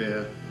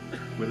Şanlıurfa,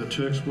 where the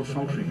Turks were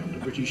faltering under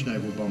British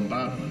naval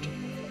bombardment,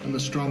 and the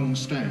strong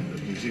stand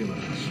of New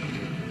Zealanders.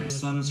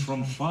 sons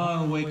from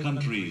faraway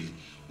countries,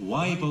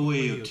 wipe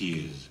away your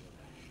tears.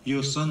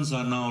 Your sons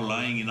are now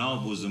lying in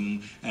our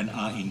bosom and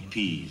are in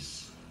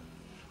peace.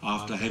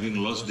 After having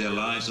lost their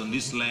lives on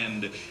this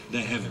land,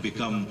 they have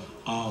become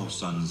our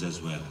sons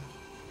as well.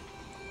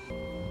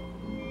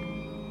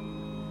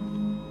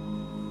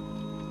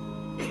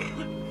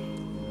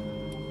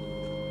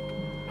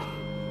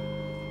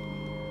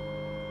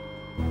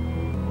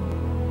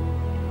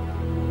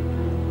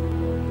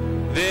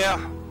 There,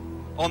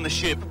 on the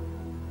ship,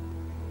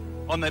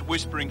 on that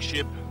whispering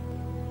ship,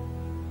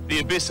 the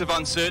abyss of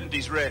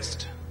uncertainties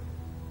rest.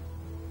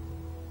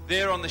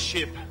 There on the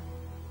ship,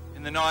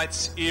 in the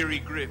night's eerie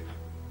grip,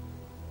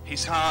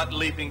 his heart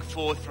leaping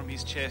forth from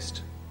his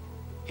chest.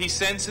 He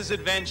senses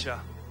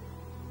adventure,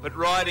 but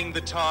riding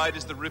the tide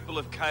is the ripple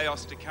of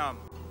chaos to come.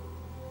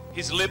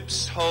 His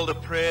lips hold a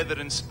prayer that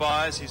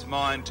inspires his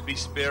mind to be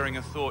sparing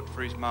a thought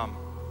for his mum.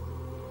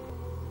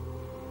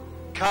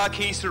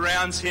 Khaki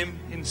surrounds him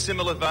in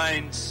similar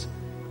veins,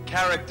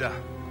 character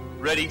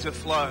ready to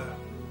flow.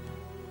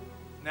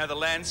 Now the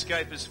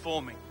landscape is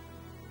forming,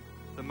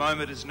 the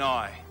moment is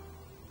nigh,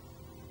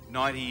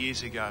 90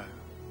 years ago.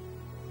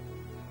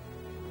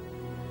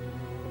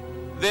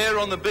 There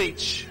on the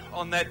beach,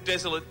 on that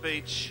desolate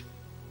beach,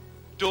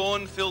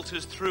 dawn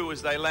filters through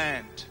as they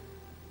land.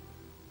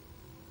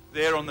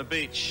 There on the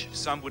beach,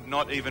 some would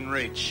not even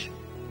reach.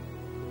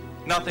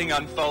 Nothing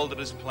unfolded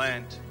as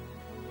planned.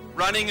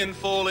 Running and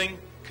falling,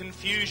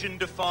 confusion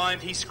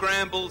defined, he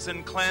scrambles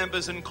and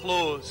clambers and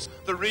claws.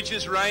 The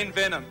ridges rain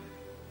venom.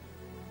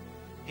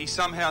 He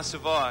somehow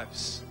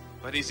survives,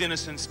 but his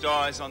innocence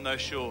dies on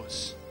those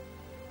shores.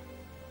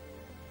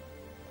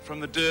 From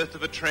the dearth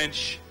of a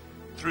trench,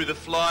 through the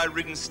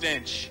fly-ridden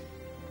stench,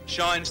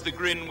 shines the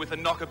grin with a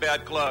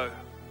knockabout glow.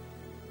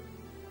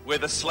 Where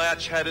the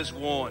slouch hat is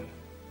worn,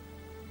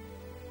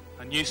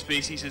 a new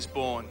species is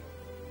born,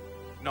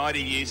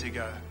 90 years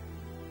ago.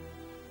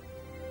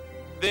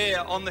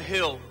 There on the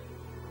hill,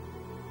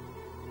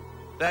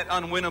 that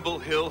unwinnable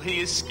hill,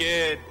 he is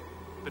scared,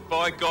 but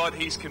by God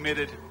he's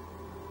committed.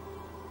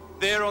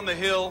 There on the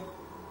hill,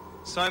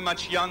 so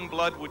much young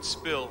blood would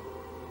spill,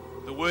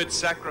 the word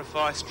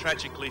sacrifice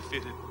tragically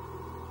fitted.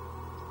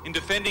 In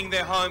defending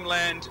their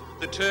homeland,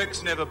 the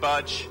Turks never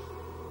budge.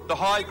 The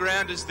high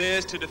ground is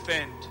theirs to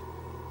defend.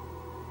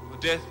 Well,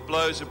 death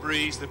blows a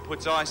breeze that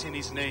puts ice in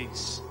his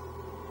knees.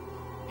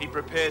 He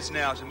prepares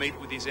now to meet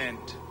with his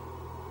end.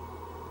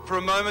 For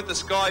a moment the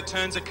sky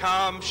turns a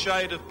calm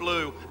shade of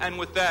blue, and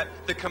with that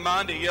the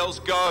commander yells,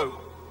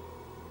 "Go!"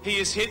 He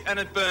is hit and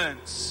it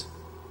burns.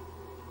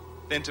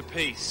 Then to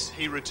peace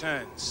he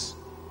returns,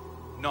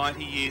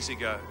 90 years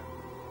ago.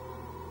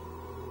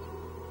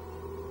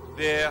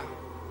 There,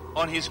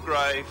 on his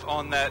grave,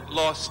 on that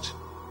lost,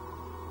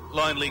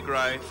 lonely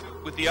grave,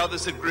 with the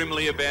others that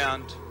grimly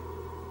abound,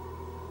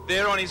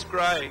 there on his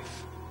grave,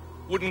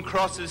 wooden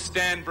crosses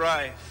stand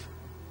brave,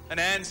 and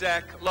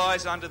Anzac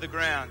lies under the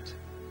ground.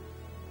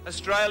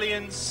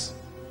 Australians,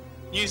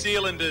 New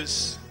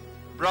Zealanders,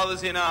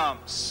 brothers in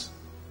arms,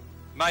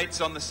 mates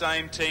on the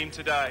same team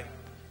today.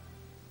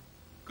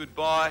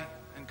 Goodbye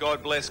and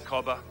God bless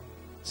Cobber.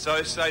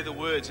 So say the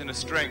words in a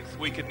strength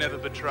we could never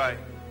betray.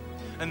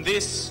 And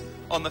this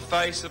on the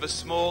face of a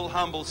small,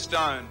 humble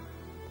stone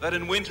that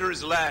in winter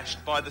is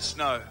lashed by the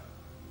snow.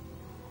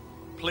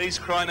 Please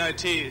cry no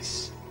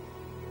tears.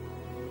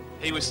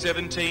 He was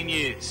 17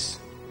 years,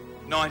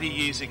 90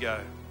 years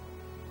ago.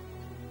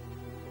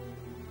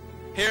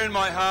 Here in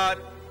my heart,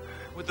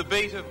 with the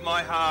beat of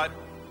my heart,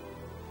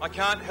 I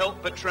can't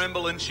help but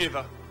tremble and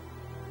shiver.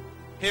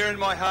 Here in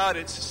my heart,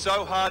 it's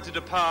so hard to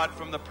depart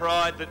from the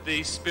pride that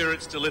these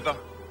spirits deliver.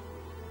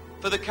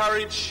 For the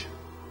courage,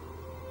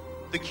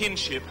 the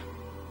kinship,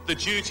 the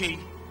duty,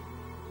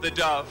 the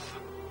dove,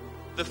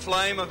 the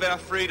flame of our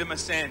freedom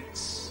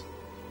ascends.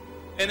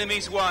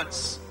 Enemies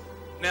once,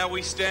 now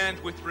we stand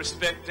with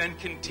respect and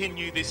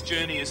continue this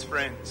journey as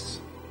friends.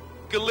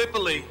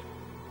 Gallipoli,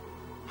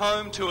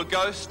 home to a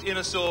ghost in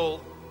us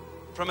all,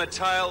 from a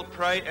tale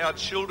pray our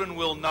children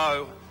will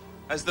know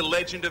as the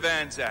legend of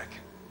Anzac.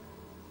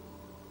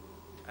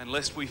 And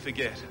lest we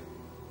forget,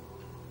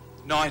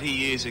 90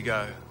 years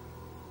ago,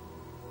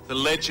 the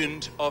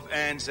legend of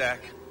Anzac,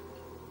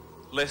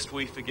 lest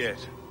we forget,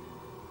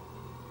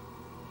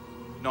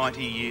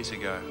 90 years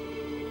ago.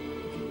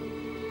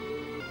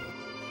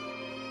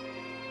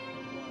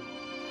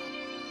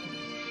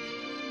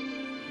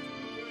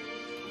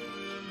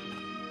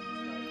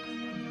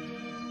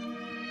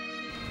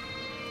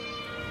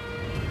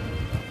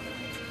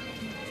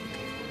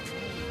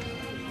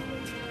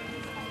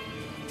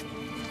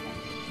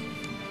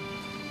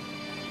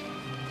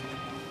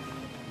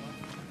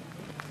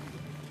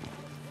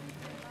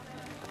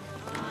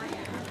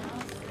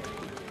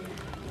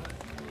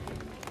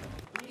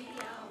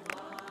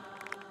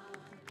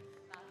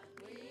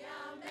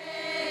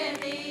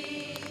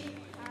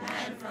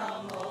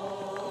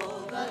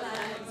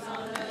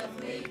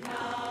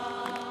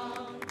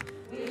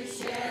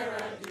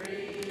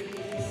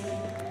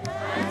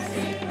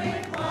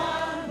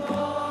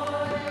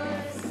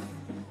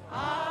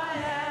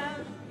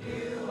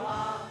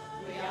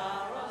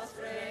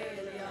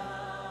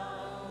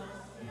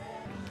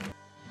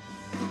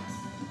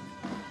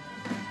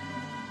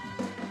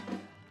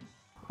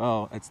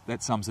 Well,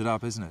 that sums it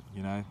up, isn't it?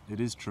 You know, it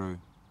is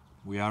true.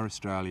 We are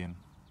Australian,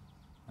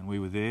 and we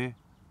were there,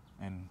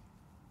 and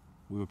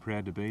we were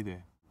proud to be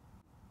there.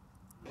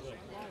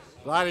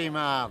 Bloody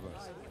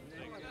marvellous.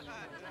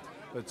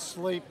 But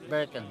sleep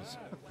beckons.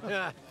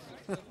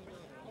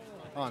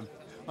 I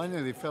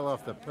nearly fell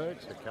off the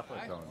perch a couple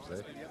of times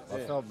there. I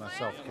felt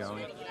myself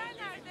going.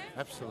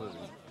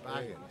 Absolutely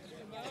bugging.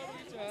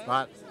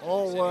 But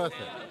all worth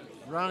it.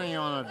 Running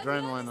on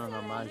adrenaline and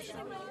emotion.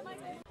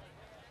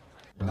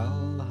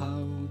 Well,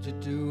 how'd you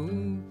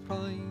do,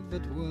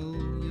 Private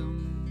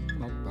William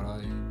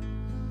McBride?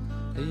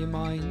 Do you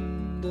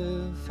mind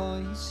if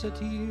I sit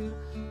here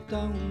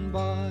down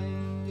by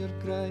your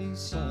grey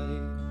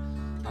side,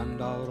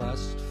 and I'll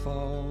rest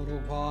for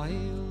a while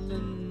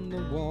in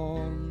the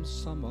warm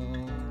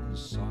summer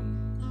sun?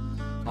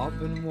 I've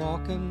been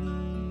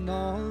walking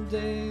all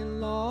day,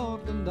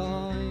 Lord, and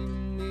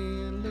I'm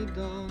nearly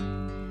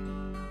done.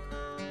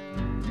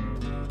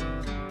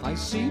 I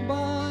see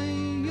by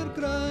your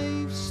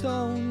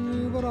gravestone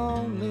you were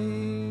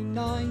only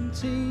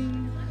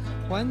 19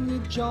 when you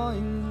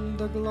joined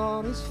the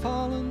glorious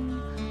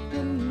fallen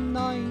in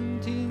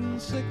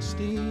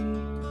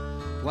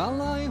 1916.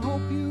 Well, I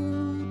hope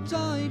you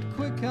died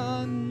quick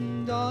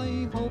and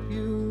I hope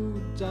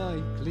you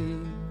died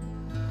clean.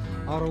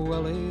 Or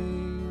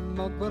Willie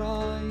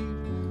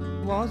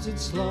McBride, was it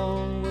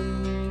slow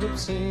and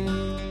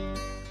obscene?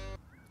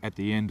 At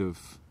the end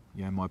of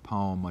my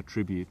poem, my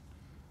tribute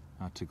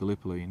to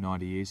Gallipoli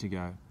 90 years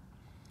ago,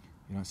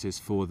 it says,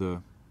 for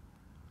the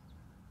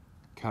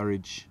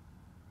courage,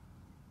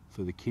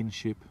 for the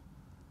kinship,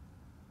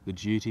 the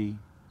duty,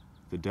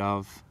 the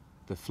dove,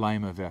 the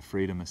flame of our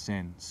freedom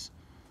ascends.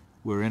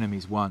 We're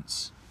enemies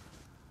once,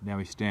 now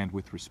we stand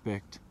with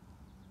respect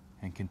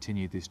and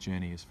continue this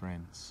journey as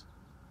friends.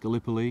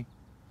 Gallipoli,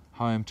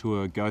 home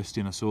to a ghost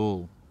in us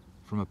all,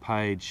 from a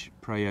page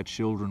pray our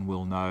children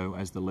will know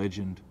as the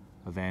legend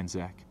of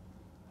Anzac,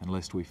 and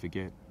lest we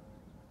forget,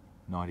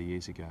 90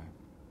 years ago.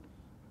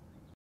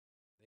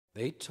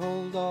 They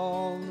told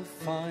all the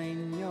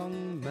fine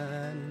young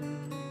men,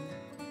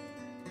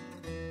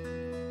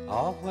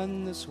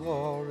 when this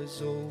war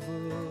is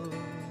over,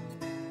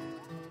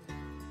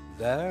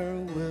 there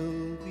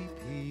will be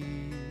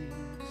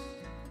peace,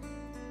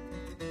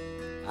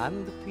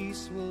 and the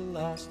peace will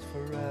last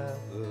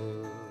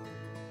forever.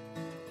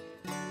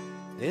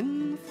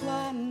 In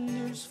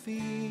Flanders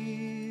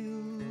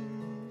fields,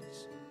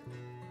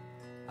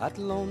 at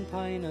Lone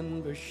Pine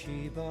and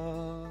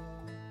Beersheba,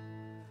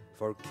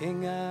 for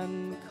king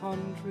and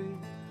country,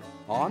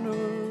 honour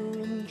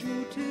and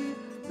duty,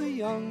 the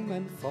young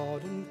men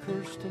fought and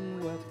cursed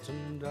and wept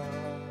and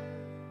died.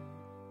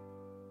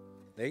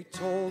 They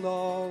told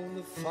all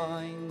the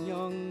fine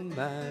young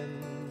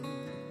men,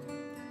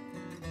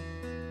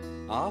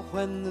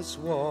 when this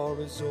war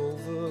is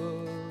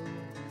over,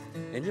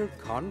 in your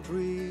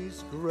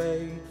country's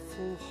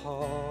grateful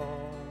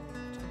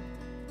heart,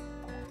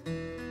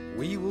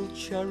 we will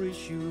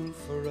cherish you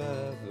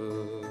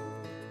forever.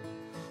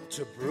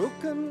 To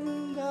Brook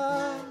and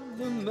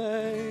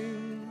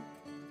Alamein,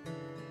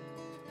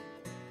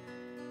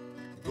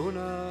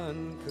 Buna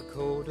and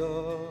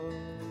Kokoda,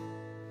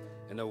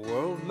 in a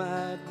world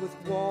mad with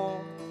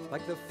war,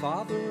 like the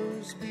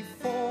fathers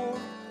before,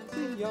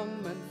 the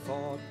young men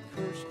fought,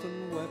 cursed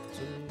and wept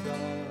and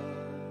died.